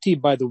found guilty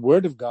by the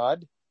word of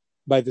God,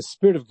 by the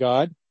Spirit of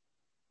God,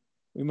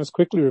 we must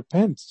quickly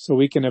repent so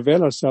we can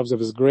avail ourselves of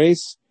his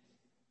grace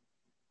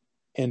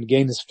and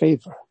gain his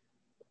favor.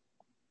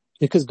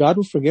 Because God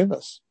will forgive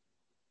us.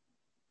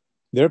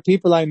 There are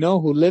people I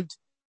know who lived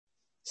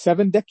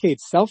 7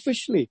 decades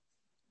selfishly,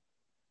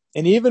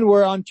 and even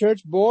were on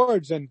church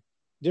boards and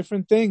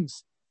different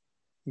things.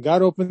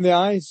 God opened their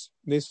eyes.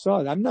 They saw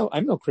it. I'm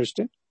no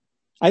Christian.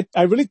 I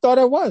really thought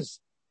I was,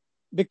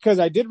 because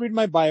I did read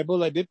my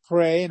Bible. I did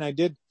pray, and I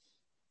did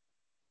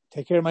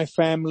take care of my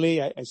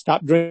family. I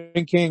stopped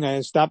drinking.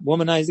 I stopped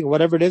womanizing,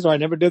 whatever it is, or I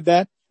never did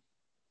that.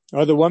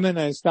 Or the woman,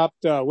 I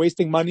stopped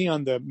wasting money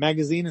on the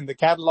magazine and the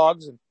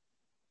catalogs. And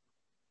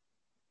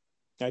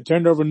I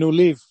turned over a new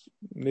leaf.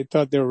 And they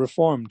thought they were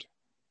reformed.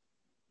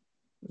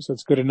 So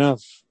it's good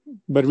enough.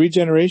 But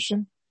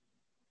regeneration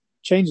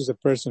changes a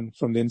person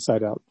from the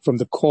inside out, from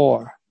the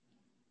core,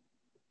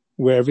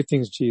 where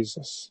everything's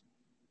Jesus.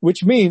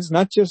 Which means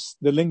not just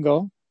the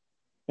lingo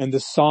and the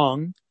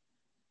song,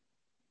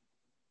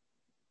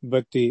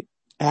 but the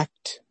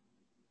act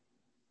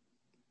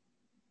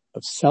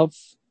of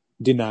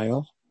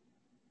self-denial,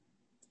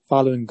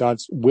 following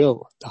God's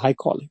will, the high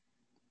calling.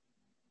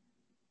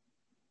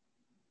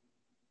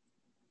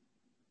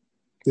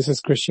 This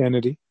is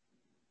Christianity.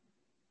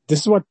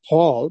 This is what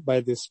Paul, by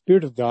the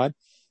Spirit of God,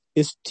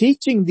 is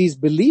teaching these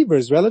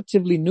believers,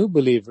 relatively new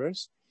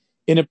believers,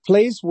 in a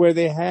place where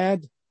they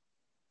had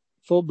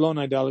full-blown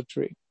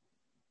idolatry,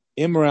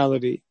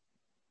 immorality,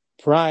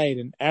 pride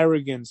and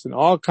arrogance and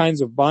all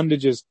kinds of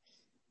bondages.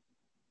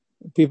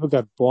 People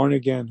got born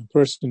again. A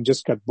person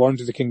just got born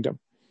to the kingdom.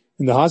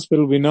 In the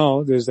hospital, we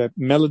know there's that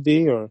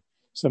melody or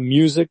some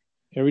music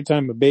every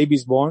time a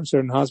baby's born.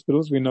 Certain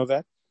hospitals, we know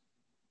that.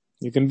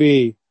 You can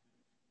be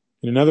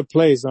in another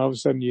place and all of a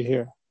sudden you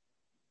hear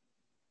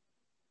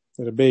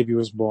that a baby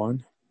was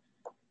born.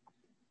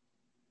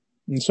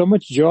 And so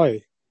much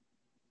joy.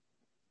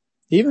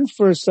 Even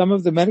for some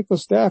of the medical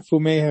staff who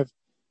may have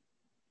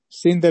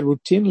seen that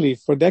routinely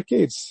for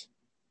decades.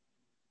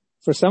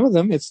 For some of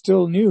them, it's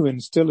still new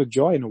and still a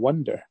joy and a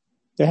wonder.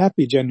 They're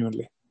happy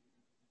genuinely.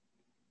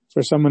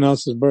 For someone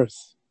else's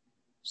birth,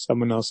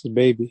 someone else's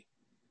baby.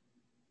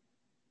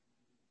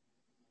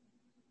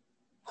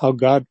 How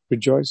God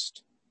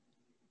rejoiced.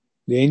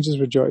 The angels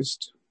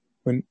rejoiced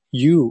when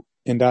you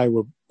and I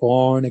were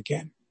born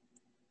again.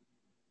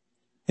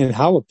 And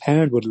how a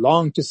parent would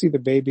long to see the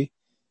baby.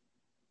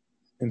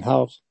 And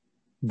how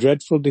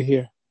dreadful to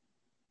hear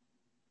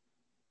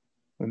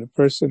when a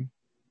person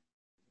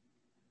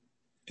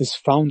is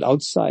found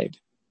outside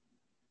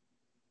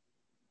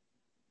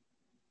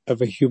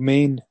of a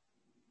humane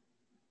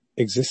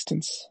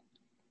existence.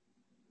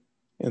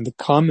 And the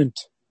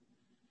comment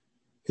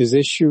is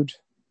issued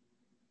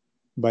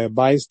by a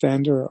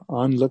bystander or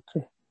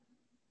onlooker.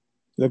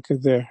 Look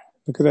at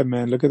that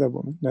man, look at that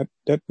woman.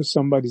 That was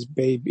somebody's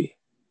baby.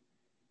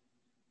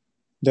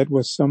 That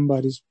was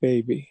somebody's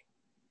baby.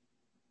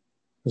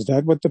 Was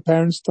that what the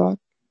parents thought?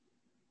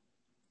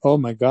 Oh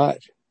my God.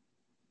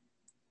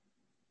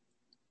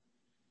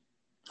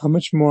 How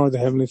much more the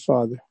Heavenly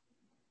Father?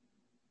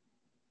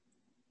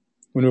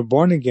 When we're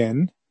born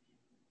again,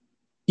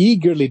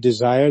 eagerly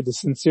desire the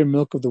sincere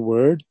milk of the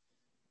Word,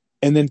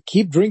 and then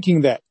keep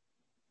drinking that.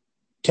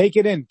 Take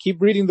it in.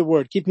 Keep reading the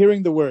Word. Keep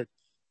hearing the Word.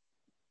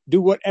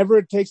 Do whatever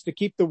it takes to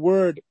keep the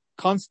Word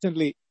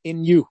constantly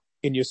in you,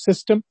 in your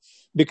system,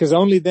 because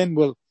only then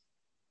will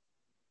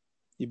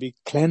you be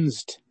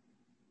cleansed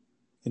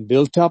and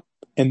built up,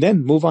 and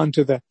then move on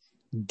to the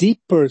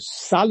deeper,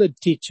 solid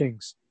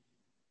teachings,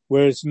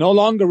 where it's no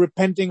longer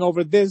repenting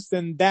over this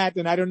and that,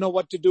 and I don't know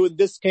what to do in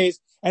this case,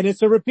 and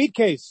it's a repeat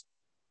case.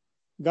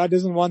 God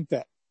doesn't want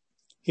that.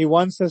 He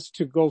wants us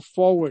to go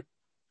forward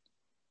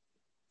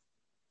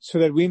so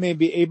that we may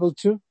be able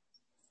to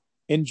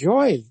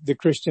enjoy the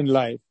Christian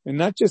life and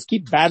not just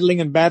keep battling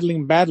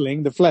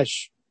the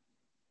flesh.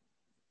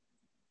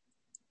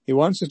 He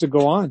wants us to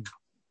go on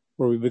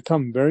where we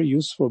become very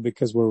useful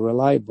because we're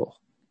reliable.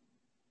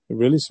 We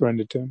really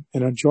surrender to Him,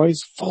 and our joy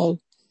is full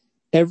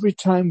every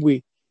time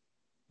we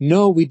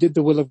know we did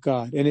the will of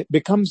God. And it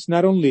becomes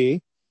not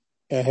only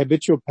a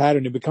habitual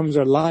pattern, it becomes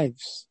our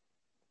lives.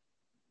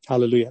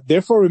 Hallelujah.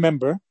 Therefore,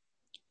 remember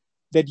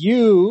that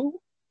you,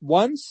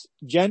 once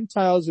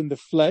Gentiles in the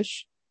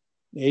flesh,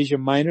 Asia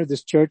Minor,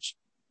 this church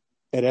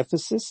at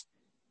Ephesus,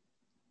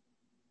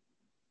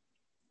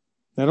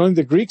 not only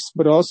the Greeks,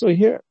 but also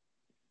here,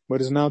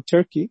 what is now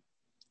Turkey,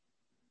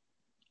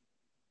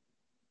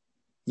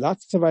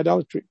 lots of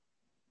idolatry,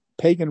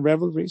 pagan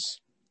revelries.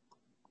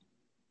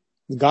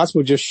 The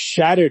gospel just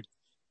shattered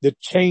the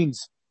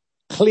chains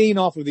clean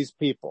off of these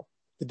people.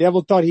 The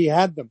devil thought he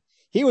had them.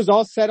 He was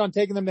all set on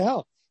taking them to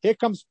hell. Here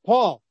comes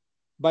Paul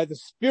by the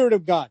Spirit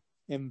of God,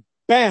 and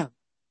bam,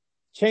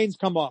 chains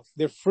come off.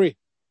 They're free.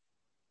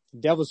 The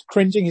devil's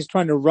cringing. He's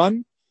trying to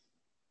run.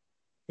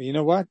 But you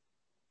know what?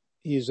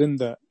 He's in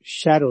the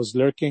shadows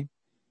lurking,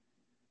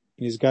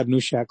 and he's got new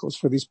shackles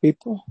for these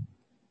people.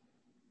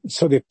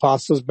 So the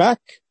apostles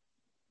back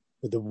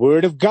with the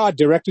word of God,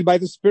 directed by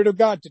the Spirit of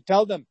God, to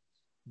tell them,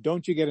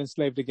 don't you get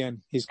enslaved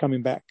again. He's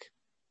coming back.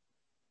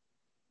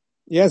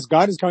 Yes,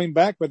 God is coming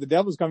back, but the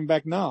devil's coming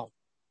back now.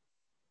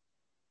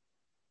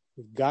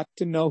 You've got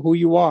to know who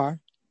you are.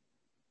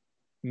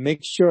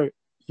 Make sure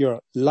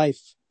your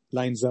life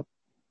lines up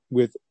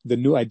with the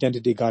new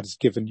identity God has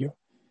given you.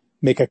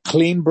 Make a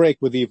clean break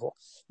with evil.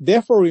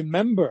 Therefore,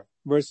 remember,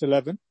 verse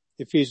 11,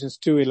 Ephesians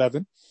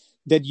 2:11,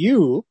 that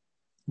you,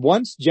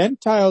 once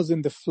Gentiles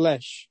in the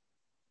flesh,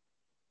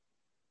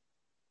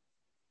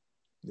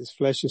 this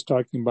flesh is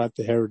talking about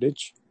the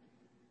heritage,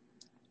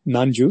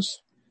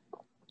 non-Jews,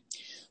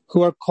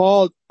 who are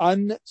called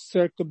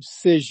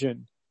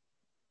uncircumcision.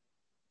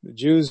 The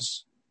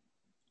Jews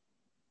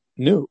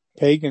knew.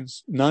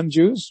 Pagans,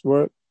 non-Jews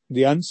were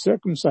the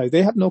uncircumcised.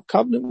 They have no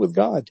covenant with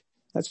God.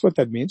 That's what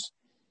that means.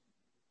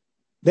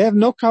 They have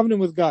no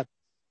covenant with God.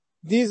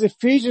 These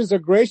Ephesians are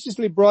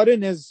graciously brought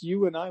in as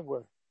you and I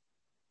were.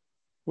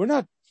 We're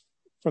not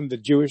from the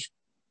Jewish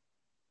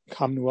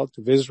Commonwealth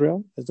of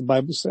Israel, as the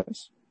Bible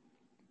says.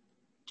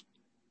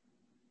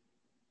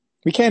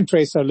 We can't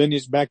trace our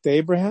lineage back to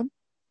Abraham.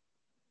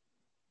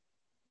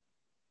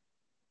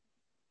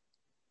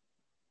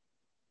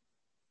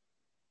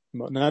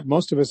 Not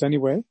most of us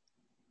anyway,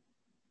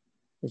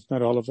 if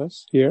not all of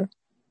us here.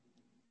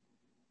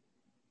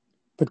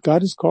 But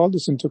God has called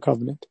us into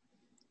covenant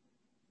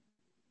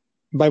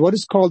by what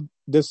is called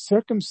the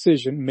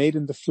circumcision made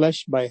in the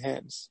flesh by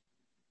hands.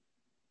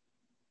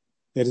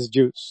 That is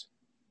Jews.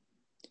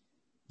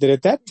 That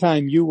at that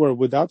time you were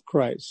without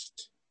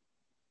Christ,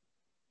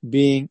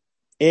 being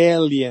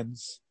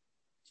aliens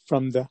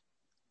from the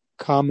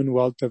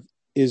Commonwealth of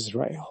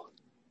Israel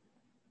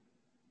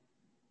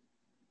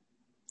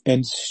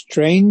and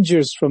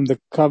strangers from the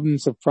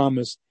covenants of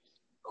promise.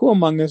 Who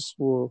among us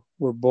were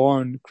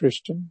born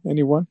Christian?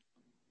 Anyone?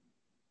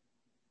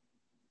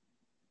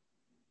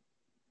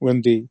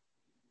 When the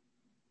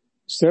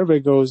survey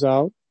goes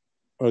out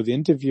or the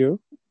interview,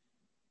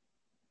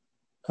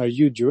 are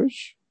you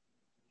Jewish?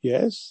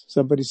 Yes,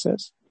 somebody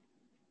says.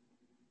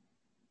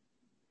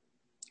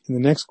 And the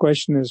next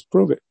question is,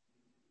 prove it.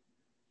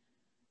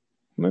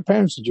 My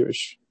parents are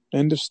Jewish.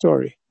 End of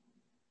story.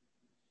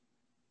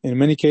 In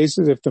many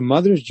cases, if the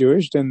mother is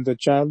Jewish, then the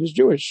child is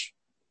Jewish.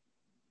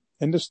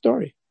 End of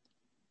story.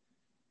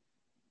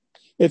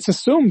 It's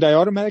assumed I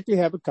automatically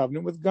have a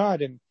covenant with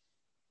God, and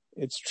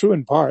it's true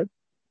in part,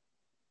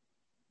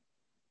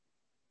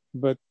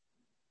 but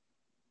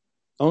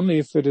only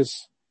if it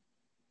is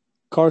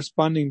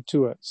corresponding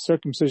to a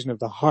circumcision of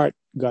the heart,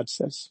 God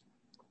says.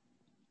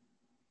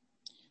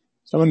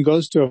 Someone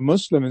goes to a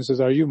Muslim and says,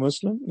 are you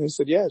Muslim? And they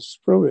said, yes,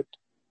 prove it.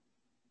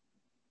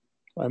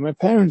 Why, my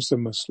parents are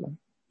Muslim.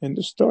 End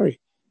of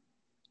story.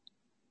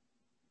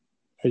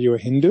 Are you a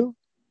Hindu?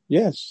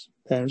 Yes,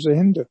 parents are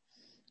Hindu.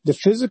 The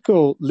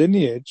physical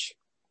lineage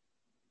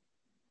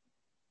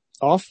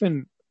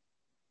often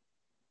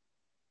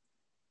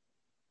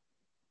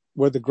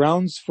were the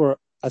grounds for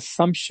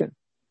assumption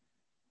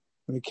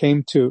when it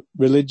came to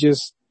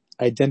religious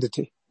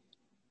identity,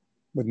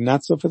 but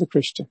not so for the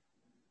Christian.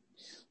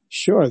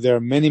 Sure, there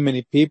are many,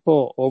 many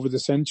people over the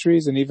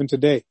centuries and even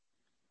today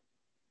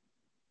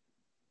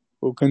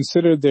who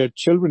consider their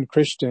children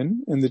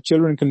Christian, and the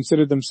children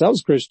consider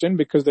themselves Christian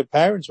because their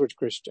parents were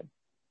Christian.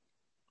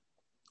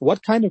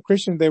 What kind of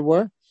Christian they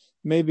were,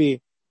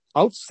 maybe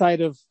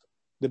outside of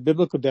the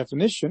biblical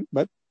definition,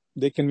 but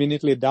they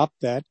conveniently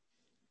adopt that.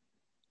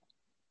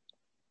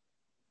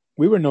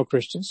 We were no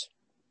Christians.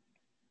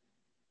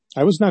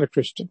 I was not a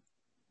Christian.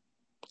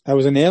 I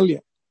was an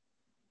alien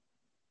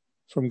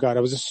from God.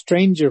 I was a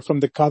stranger from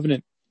the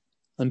covenant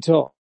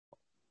until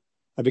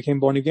I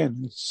became born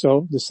again.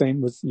 So the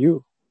same with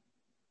you.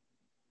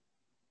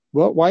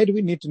 Well, why do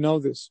we need to know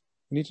this?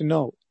 We need to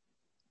know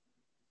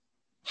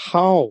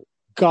how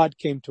God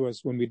came to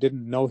us when we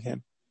didn't know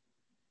him.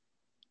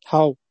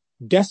 How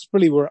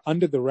desperately we're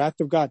under the wrath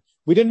of God.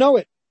 We didn't know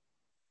it.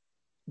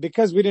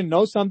 Because we didn't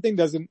know something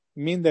doesn't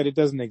mean that it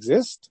doesn't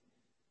exist.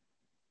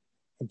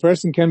 A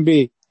person can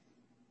be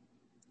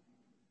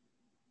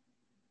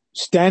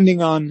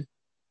standing on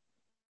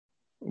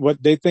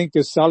what they think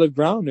is solid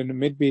ground, and it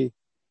may be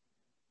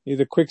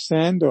either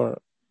quicksand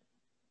or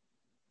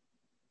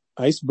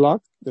ice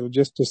block that will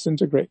just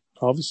disintegrate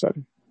all of a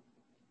sudden.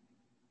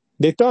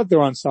 They thought they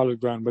were on solid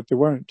ground, but they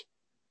weren't.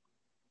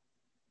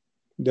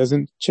 It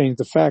doesn't change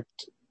the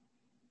fact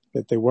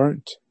that they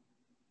weren't,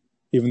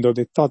 even though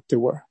they thought they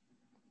were.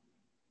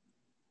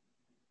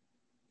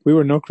 We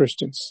were no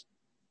Christians.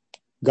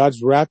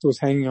 God's wrath was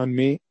hanging on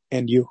me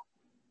and you.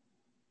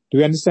 Do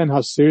you understand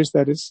how serious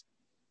that is?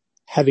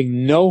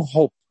 Having no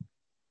hope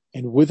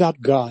and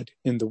without God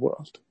in the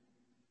world.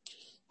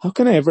 How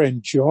can I ever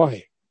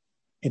enjoy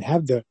and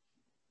have the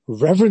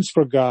reverence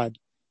for God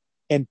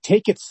and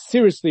take it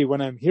seriously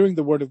when I'm hearing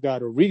the Word of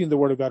God or reading the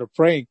Word of God or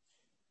praying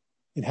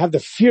and have the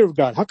fear of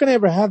God? How can I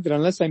ever have that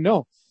unless I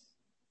know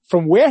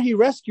from where he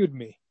rescued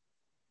me?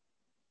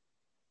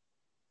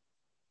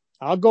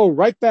 I'll go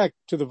right back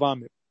to the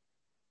vomit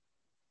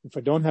if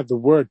I don't have the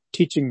Word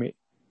teaching me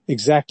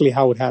exactly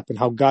how it happened,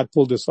 how God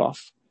pulled this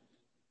off.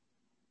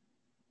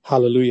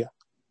 Hallelujah.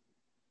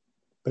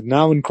 But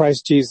now in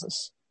Christ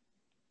Jesus,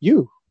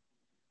 you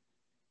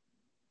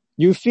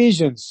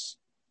Ephesians,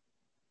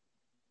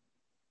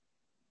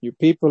 you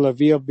people of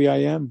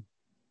ELBIM,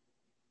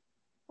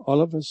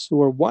 all of us who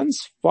were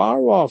once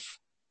far off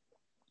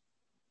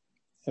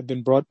have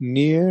been brought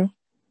near.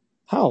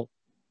 How?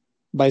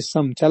 By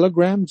some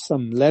telegram,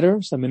 some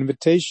letter, some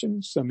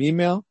invitation, some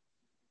email,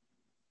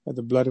 by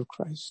the blood of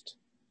Christ.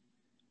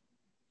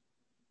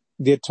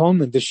 The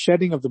atonement, the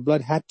shedding of the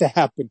blood had to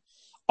happen.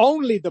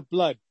 Only the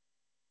blood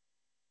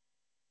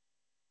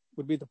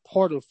would be the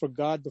portal for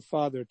God the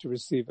Father to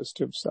receive us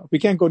to himself. We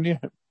can't go near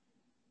him.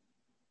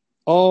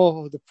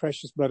 Oh, the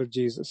precious blood of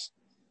Jesus.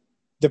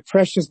 The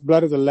precious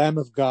blood of the Lamb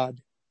of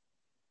God.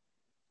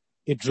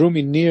 It drew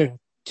me near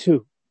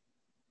to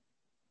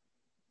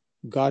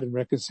God in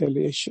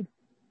reconciliation.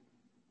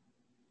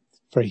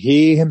 For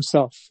he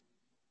himself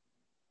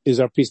is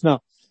our peace.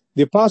 Now,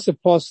 the Apostle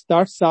Paul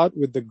starts out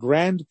with the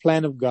grand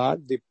plan of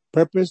God, the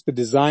purpose, the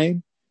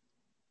design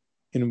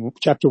in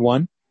chapter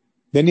 1.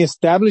 Then he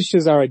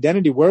establishes our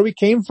identity, where we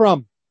came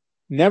from.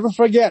 Never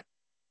forget.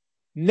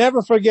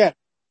 Never forget.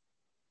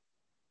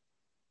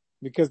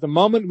 Because the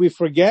moment we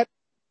forget,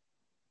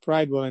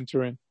 pride will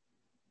enter in.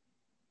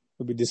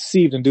 We'll be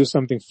deceived and do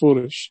something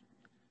foolish.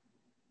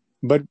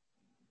 But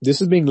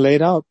this is being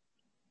laid out.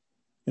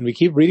 And we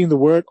keep reading the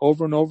word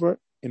over and over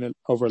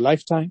over a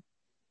lifetime.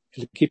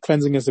 It'll keep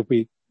cleansing us if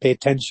we pay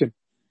attention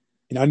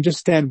and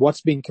understand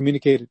what's being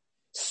communicated.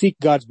 Seek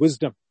God's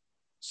wisdom.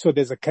 So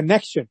there's a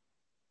connection.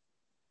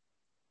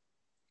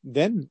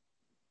 Then,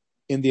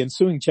 in the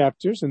ensuing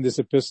chapters in this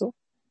epistle,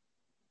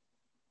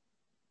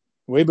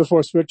 way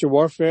before spiritual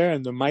warfare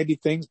and the mighty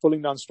things,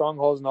 pulling down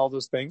strongholds and all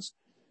those things,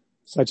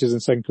 such as in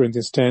 2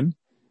 Corinthians 10,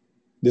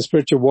 the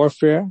spiritual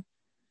warfare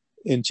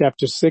in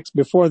chapter 6,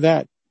 before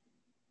that,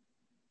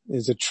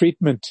 is a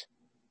treatment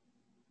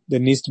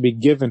that needs to be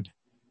given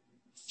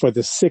for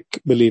the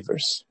sick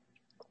believers.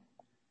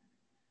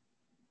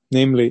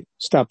 Namely,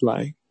 stop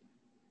lying.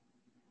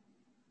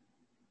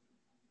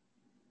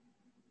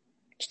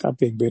 Stop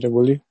being bitter,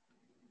 will you?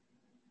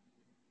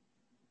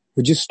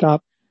 Would you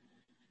stop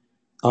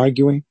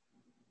arguing?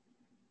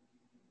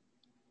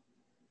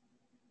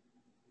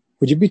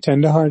 Would you be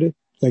tenderhearted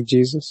like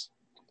Jesus?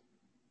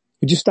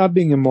 Would you stop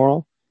being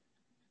immoral?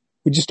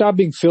 Would you stop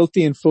being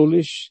filthy and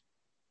foolish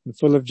and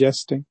full of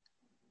jesting,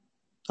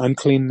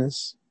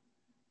 uncleanness?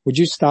 Would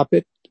you stop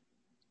it?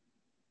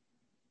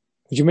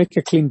 Would you make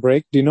a clean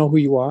break? Do you know who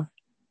you are?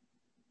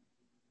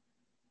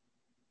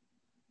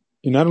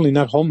 You're not only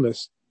not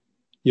homeless,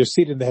 you're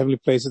seated in the heavenly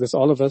places. That's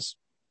all of us.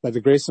 By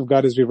the grace of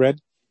God, as we read,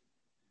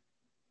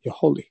 you're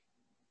holy.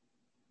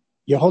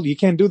 You're holy. You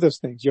can't do those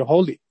things. You're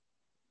holy.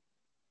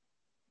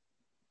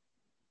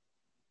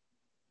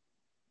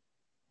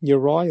 You're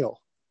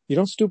royal. You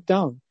don't stoop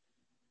down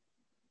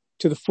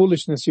to the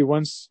foolishness you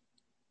once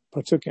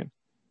partook in.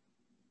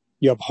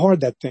 You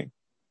abhorred that thing.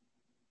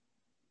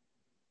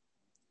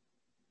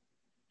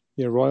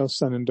 You're a royal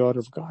son and daughter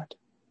of God.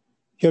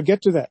 He'll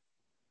get to that.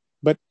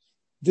 But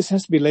this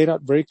has to be laid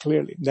out very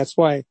clearly. That's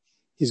why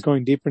he's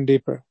going deeper and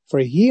deeper. For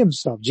he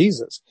himself,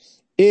 Jesus,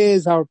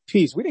 is our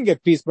peace. We didn't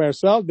get peace by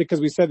ourselves because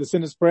we said the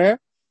sinner's prayer.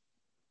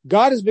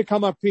 God has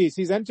become our peace.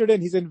 He's entered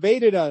in. He's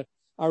invaded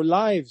our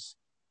lives.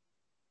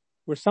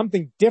 We're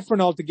something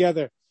different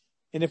altogether.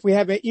 And if we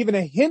have even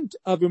a hint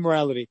of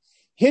immorality,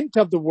 hint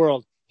of the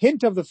world,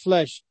 hint of the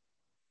flesh,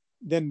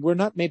 then we're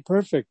not made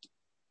perfect.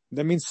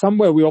 That means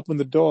somewhere we open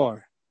the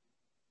door,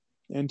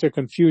 enter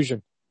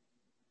confusion,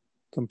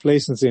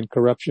 complacency, and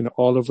corruption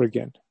all over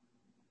again.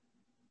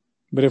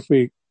 But if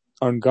we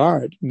are on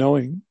guard,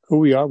 knowing who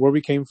we are, where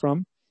we came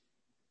from,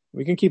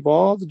 we can keep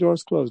all the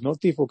doors closed. No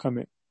thief will come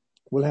in.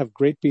 We'll have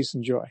great peace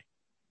and joy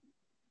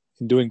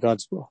in doing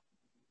God's will.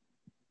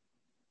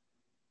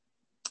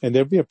 And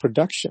there'll be a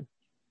production,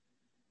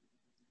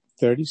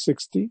 30,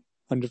 60,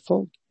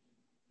 100-fold.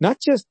 Not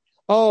just,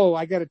 oh,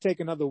 I got to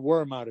take another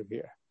worm out of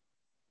here.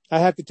 I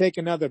have to take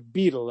another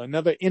beetle,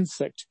 another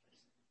insect,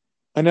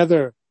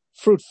 another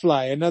fruit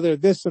fly, another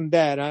this and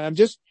that. I'm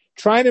just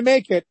trying to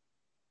make it.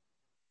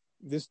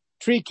 This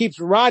tree keeps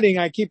rotting.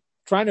 I keep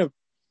trying to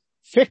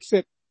fix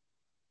it.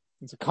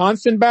 It's a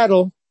constant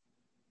battle.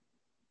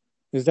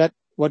 Is that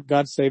what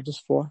God saved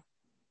us for?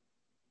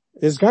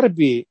 There's got to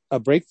be a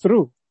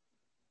breakthrough.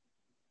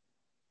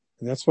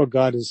 And that's what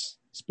God is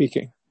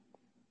speaking.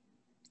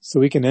 So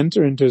we can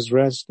enter into his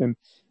rest and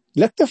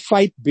let the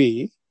fight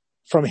be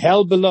from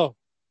hell below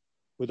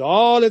with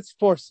all its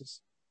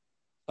forces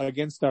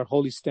against our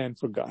holy stand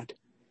for God,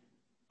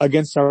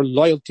 against our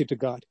loyalty to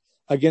God,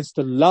 against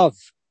the love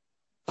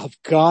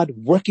of God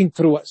working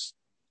through us.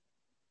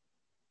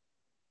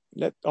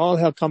 Let all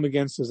hell come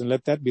against us and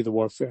let that be the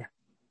warfare.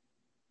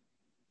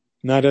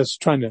 Not us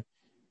trying to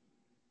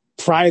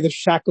pry the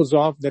shackles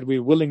off that we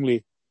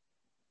willingly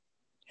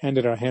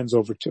handed our hands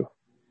over to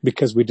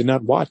because we did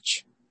not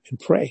watch and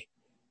pray.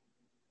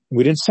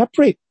 We didn't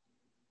separate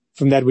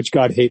from that which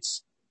God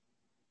hates.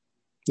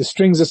 The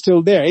strings are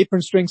still there,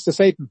 apron strings to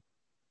Satan.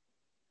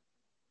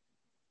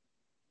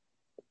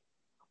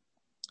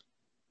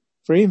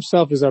 For he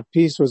himself is our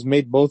peace, was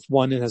made both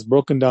one and has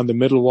broken down the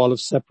middle wall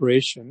of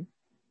separation,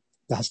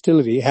 the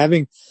hostility,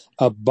 having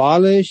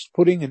abolished,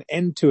 putting an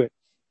end to it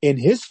in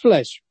his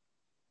flesh.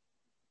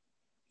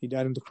 He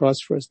died on the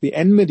cross for us. The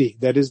enmity,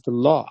 that is the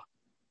law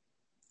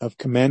of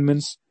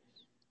commandments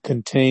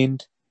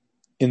contained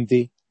in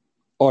the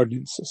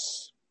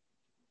ordinances.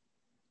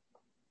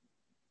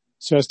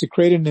 So as to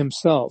create in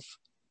himself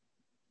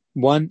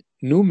one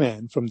new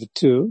man from the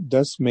two,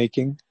 thus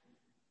making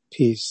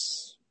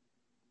peace.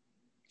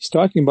 He's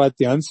talking about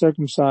the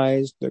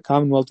uncircumcised, the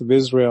Commonwealth of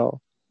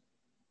Israel.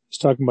 He's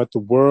talking about the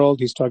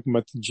world. He's talking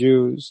about the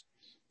Jews.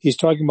 He's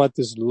talking about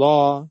this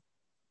law.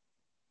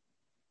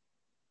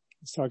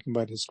 He's talking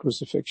about his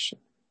crucifixion.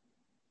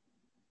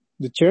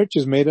 The church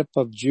is made up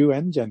of Jew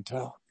and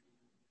Gentile.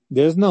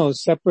 There's no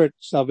separate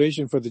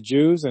salvation for the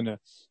Jews and a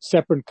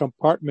separate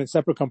compartment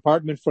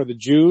for the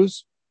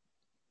Jews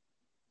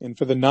and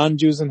for the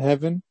non-Jews in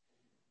heaven.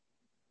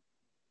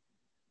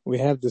 We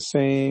have the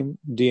same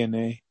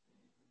DNA.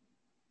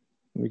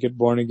 We get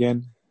born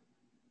again,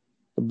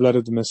 the blood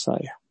of the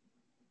Messiah.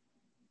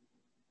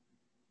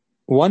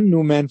 One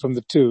new man from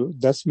the two,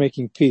 thus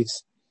making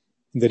peace,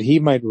 that he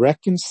might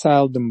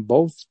reconcile them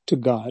both to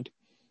God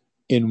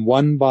in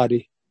one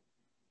body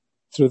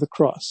through the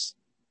cross,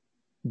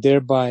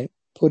 thereby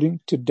putting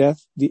to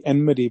death the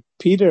enmity.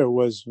 Peter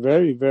was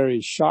very,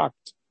 very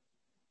shocked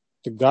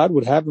that God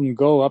would have him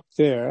go up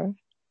there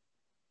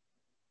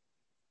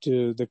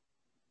to the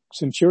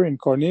centurion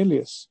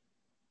Cornelius,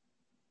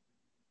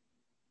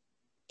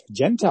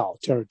 Gentile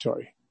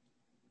territory.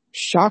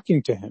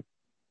 Shocking to him.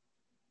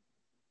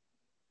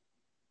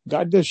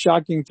 God does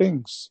shocking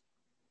things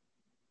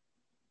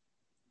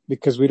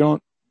because we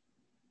don't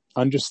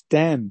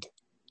understand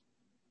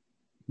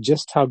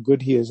just how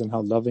good he is and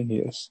how loving he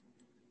is,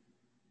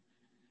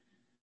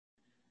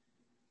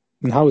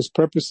 and how his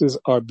purposes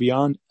are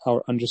beyond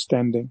our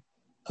understanding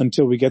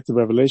until we get the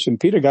revelation.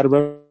 Peter got a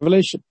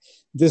revelation.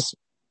 This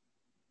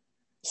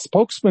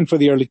spokesman for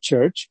the early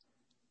church,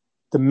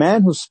 the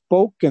man who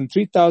spoke and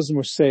 3,000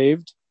 were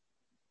saved,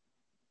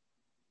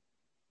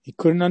 he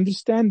couldn't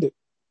understand it.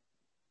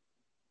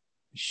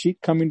 The sheet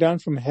coming down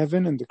from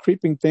heaven and the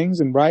creeping things,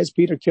 and rise,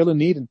 Peter, kill and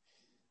eat, and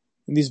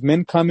these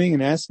men coming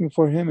and asking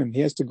for him, and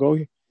he has to go.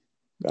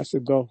 God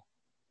said, go.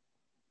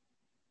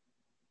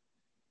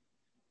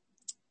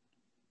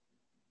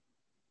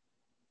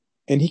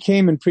 And he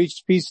came and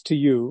preached peace to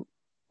you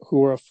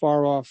who are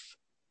afar off,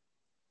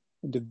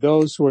 and to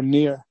those who are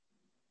near.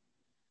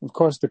 Of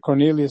course, the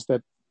Cornelius,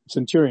 that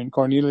centurion,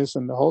 Cornelius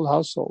and the whole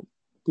household,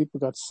 people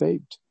got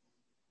saved.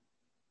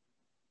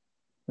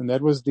 And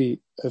that was the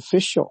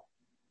official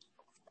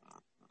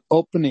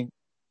opening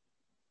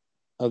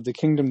of the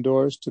kingdom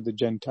doors to the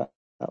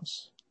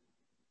Gentiles.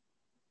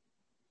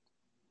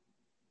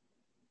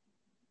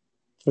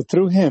 For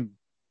through him,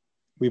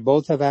 we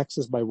both have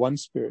access by one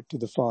Spirit to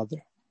the Father.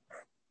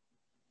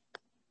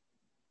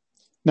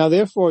 Now,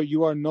 therefore,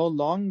 you are no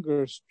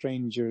longer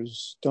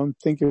strangers. Don't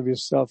think of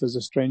yourself as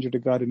a stranger to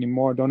God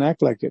anymore. Don't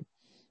act like it.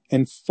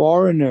 And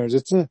foreigners.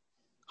 It's a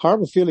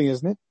horrible feeling,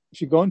 isn't it?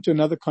 If you go into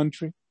another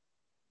country,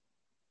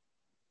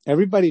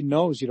 everybody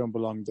knows you don't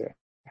belong there.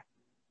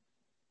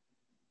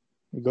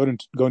 You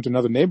go into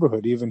another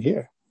neighborhood, even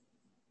here.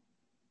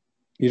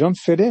 You don't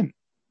fit in.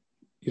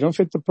 You don't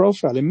fit the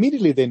profile.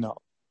 Immediately they know.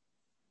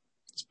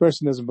 This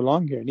person doesn't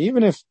belong here. And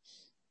even if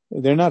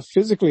they're not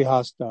physically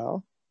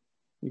hostile,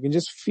 you can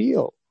just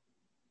feel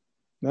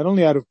not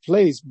only out of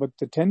place, but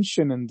the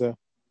tension and the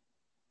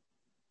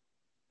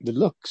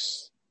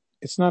looks.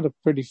 It's not a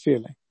pretty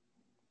feeling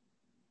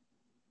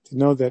to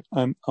know that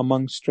I'm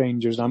among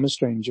strangers. I'm a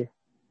stranger.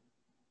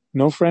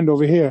 No friend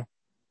over here.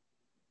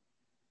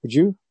 Would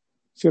you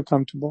feel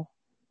comfortable?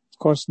 Of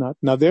course not.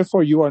 Now,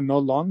 therefore, you are no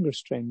longer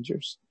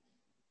strangers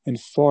and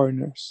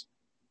foreigners,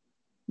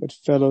 but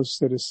fellow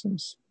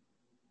citizens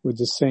with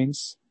the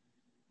saints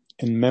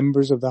and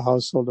members of the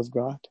household of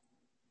God.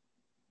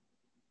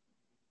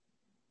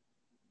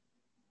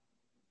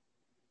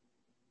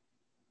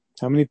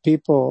 How many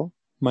people,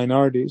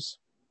 minorities,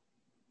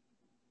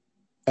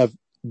 of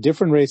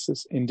different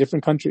races in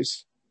different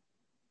countries?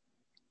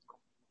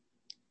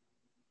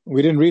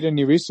 We didn't read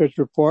any research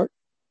report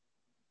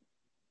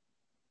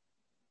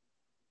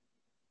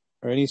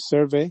or any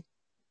survey.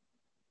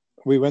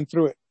 We went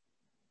through it.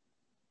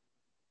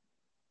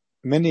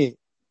 Many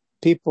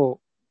people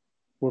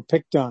were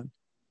picked on.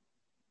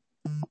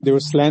 They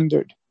were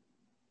slandered.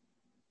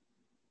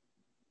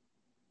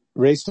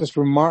 Racist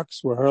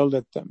remarks were hurled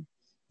at them.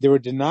 They were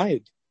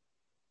denied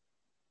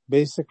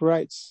basic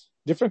rights.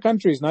 Different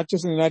countries, not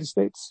just in the United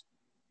States.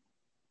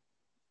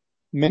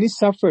 Many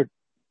suffered.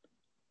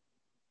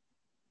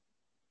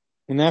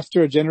 And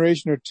after a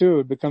generation or two,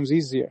 it becomes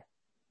easier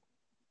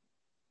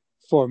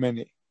for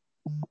many.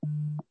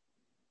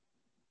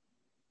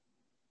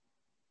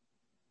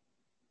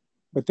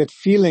 But that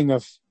feeling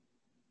of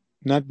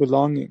not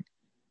belonging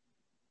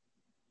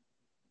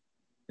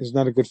is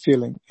not a good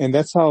feeling. And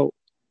that's how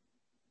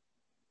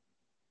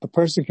a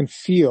person can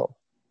feel.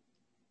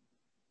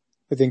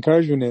 But the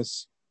encouragement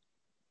is,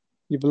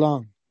 you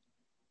belong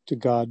to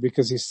God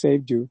because he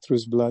saved you through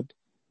his blood.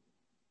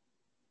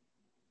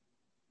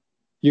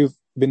 You've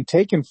been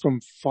taken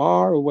from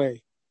far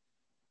away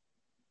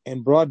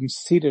and brought and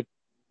seated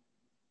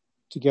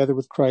together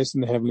with Christ in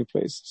the heavenly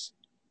places.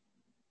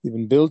 You've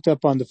been built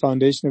up on the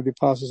foundation of the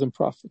apostles and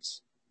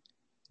prophets.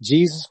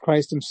 Jesus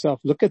Christ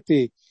himself. Look at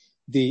the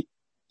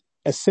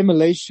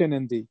assimilation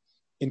and the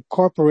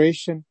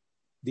incorporation,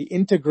 the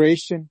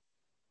integration,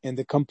 and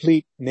the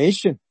complete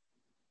nation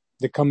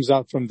that comes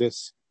out from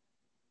this.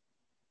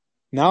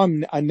 Now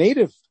I'm a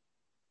native.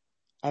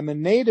 I'm a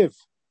native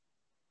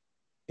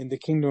in the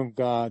kingdom of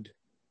God.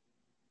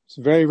 It's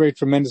very, very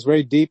tremendous,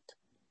 very deep.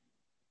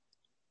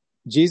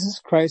 Jesus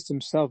Christ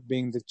himself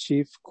being the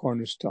chief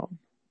cornerstone,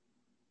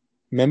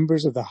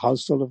 members of the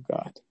household of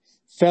God,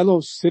 fellow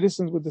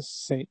citizens with the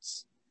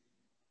saints,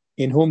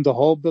 in whom the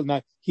whole build.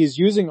 Now, he's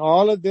using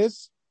all of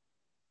this,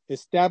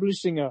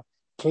 establishing a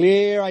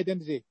clear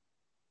identity,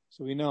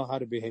 so we know how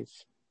to behave,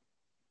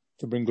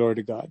 to bring glory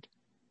to God,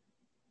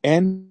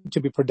 and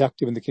to be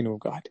productive in the kingdom of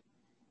God.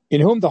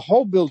 In whom the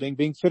whole building,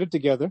 being fitted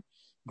together,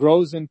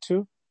 grows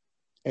into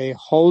a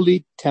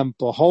holy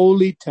temple in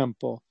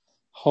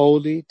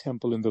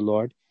the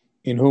Lord,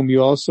 in whom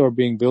you also are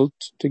being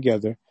built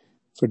together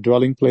for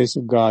dwelling place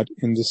of God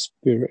in the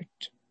Spirit.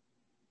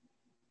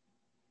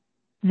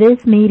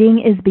 This meeting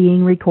is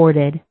being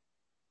recorded.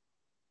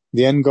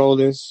 The end goal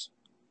is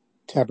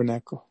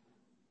tabernacle.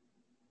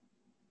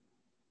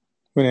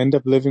 We're going to end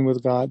up living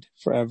with God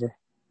forever.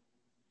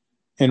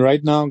 And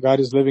right now, God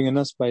is living in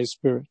us by His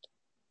Spirit.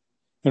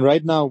 And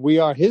right now, we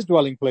are His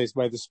dwelling place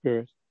by the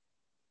Spirit.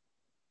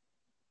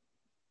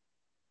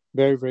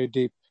 Very, very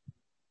deep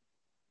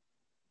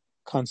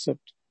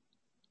concept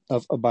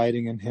of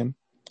abiding in Him.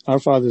 Our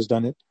Father's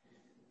done it.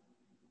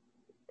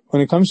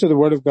 When it comes to the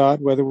Word of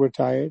God, whether we're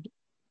tired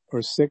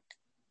or sick,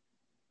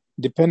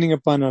 depending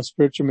upon our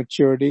spiritual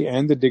maturity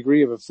and the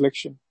degree of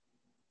affliction,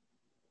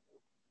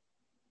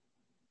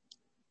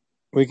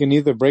 we can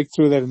either break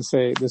through that and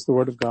say, this is the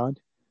Word of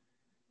God.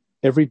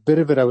 Every bit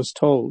of it, I was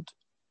told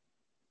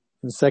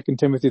in 2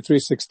 Timothy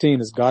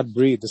 3:16, is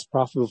God-breathed, is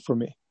profitable for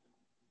me.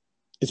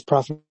 It's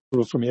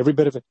profitable for me, every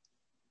bit of it.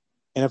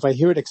 And if I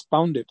hear it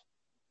expounded,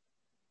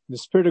 the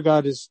Spirit of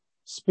God is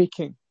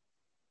speaking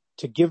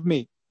to give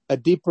me a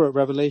deeper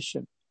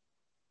revelation,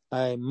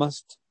 I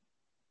must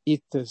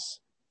eat this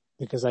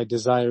because I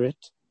desire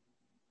it.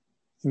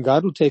 And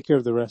God will take care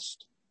of the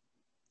rest.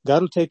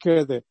 God will take care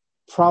of the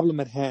problem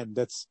at hand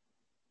that's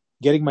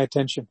getting my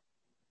attention.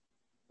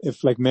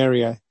 If, like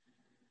Mary, I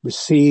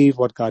receive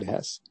what God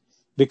has.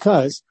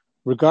 Because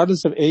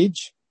regardless of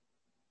age,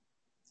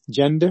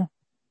 gender,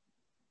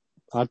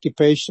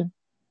 occupation,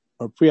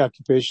 or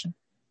preoccupation,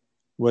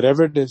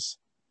 whatever it is,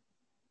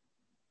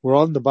 we're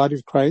all in the body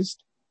of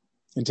Christ.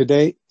 And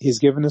today, He's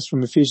given us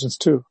from Ephesians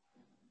 2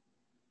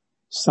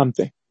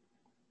 something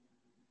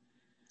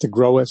to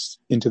grow us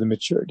into the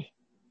maturity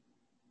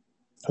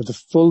of the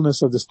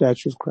fullness of the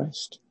stature of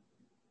Christ.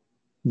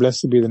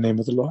 Blessed be the name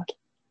of the Lord.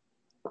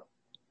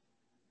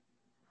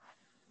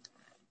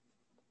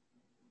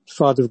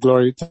 Father of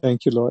glory,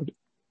 thank you, Lord.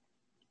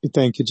 We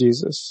thank you,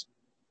 Jesus,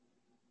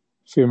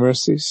 for your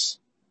mercies.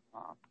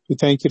 We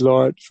thank you,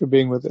 Lord, for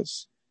being with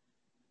us.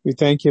 We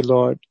thank you,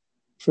 Lord,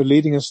 for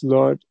leading us,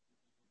 Lord,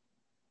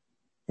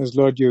 as,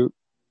 Lord, you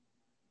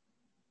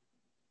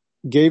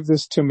gave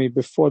this to me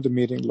before the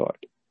meeting,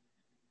 Lord.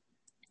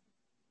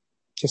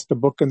 Just the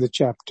book and the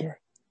chapter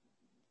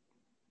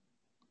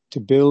to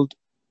build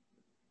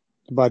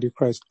the body of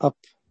Christ up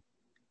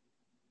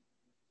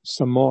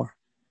some more.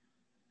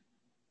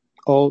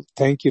 Oh,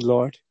 thank you,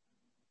 Lord.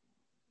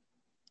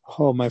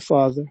 Oh, my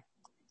Father,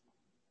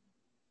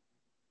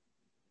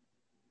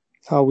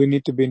 how we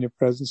need to be in your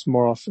presence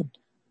more often.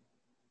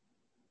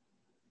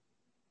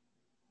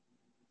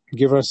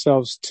 Give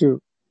ourselves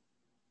to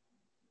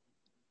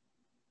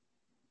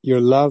your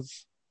love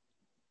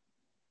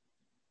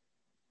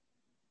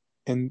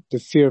and the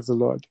fear of the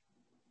Lord,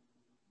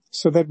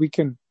 so that we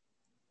can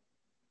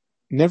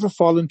never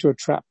fall into a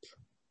trap.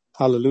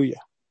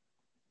 Hallelujah.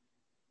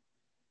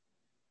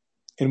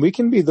 And we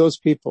can be those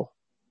people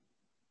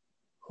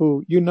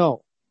who,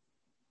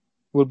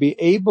 will be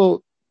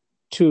able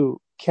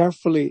to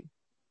carefully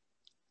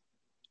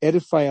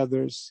edify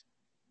others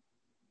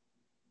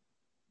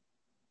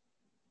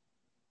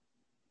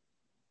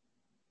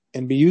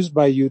and be used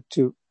by you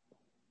to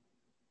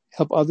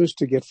help others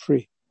to get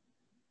free,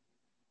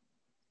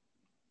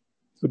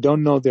 who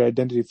don't know their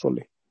identity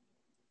fully,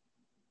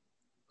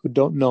 who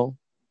don't know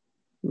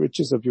the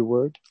riches of your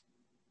word,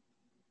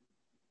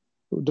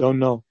 who don't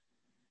know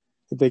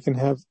that they can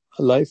have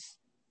a life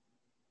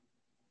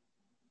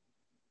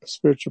of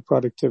spiritual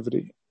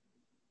productivity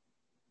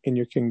in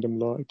your kingdom,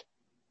 Lord,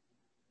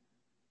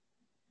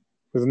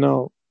 with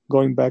no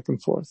going back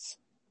and forth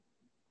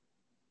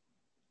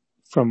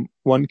from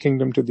one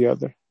kingdom to the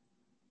other.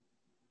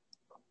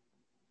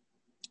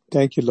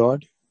 Thank you,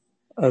 Lord.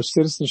 Our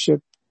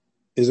citizenship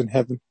is in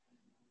heaven,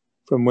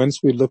 from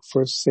whence we look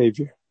for a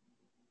Savior,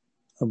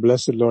 our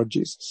blessed Lord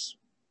Jesus.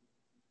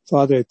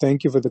 Father, I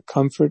thank you for the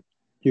comfort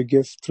you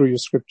give through your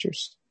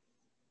scriptures.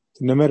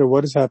 No matter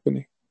what is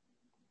happening,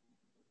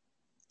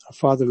 our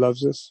Father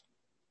loves us.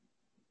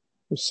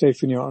 We're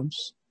safe in your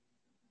arms.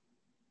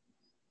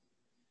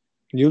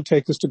 And you'll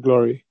take us to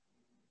glory.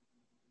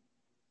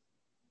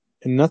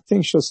 And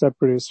nothing shall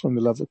separate us from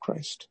the love of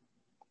Christ,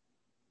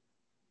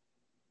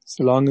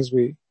 so long as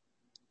we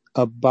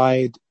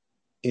abide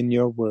in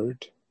your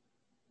word.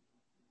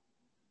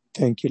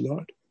 Thank you,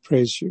 Lord.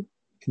 Praise you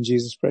in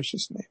Jesus'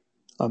 precious name.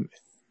 Amen.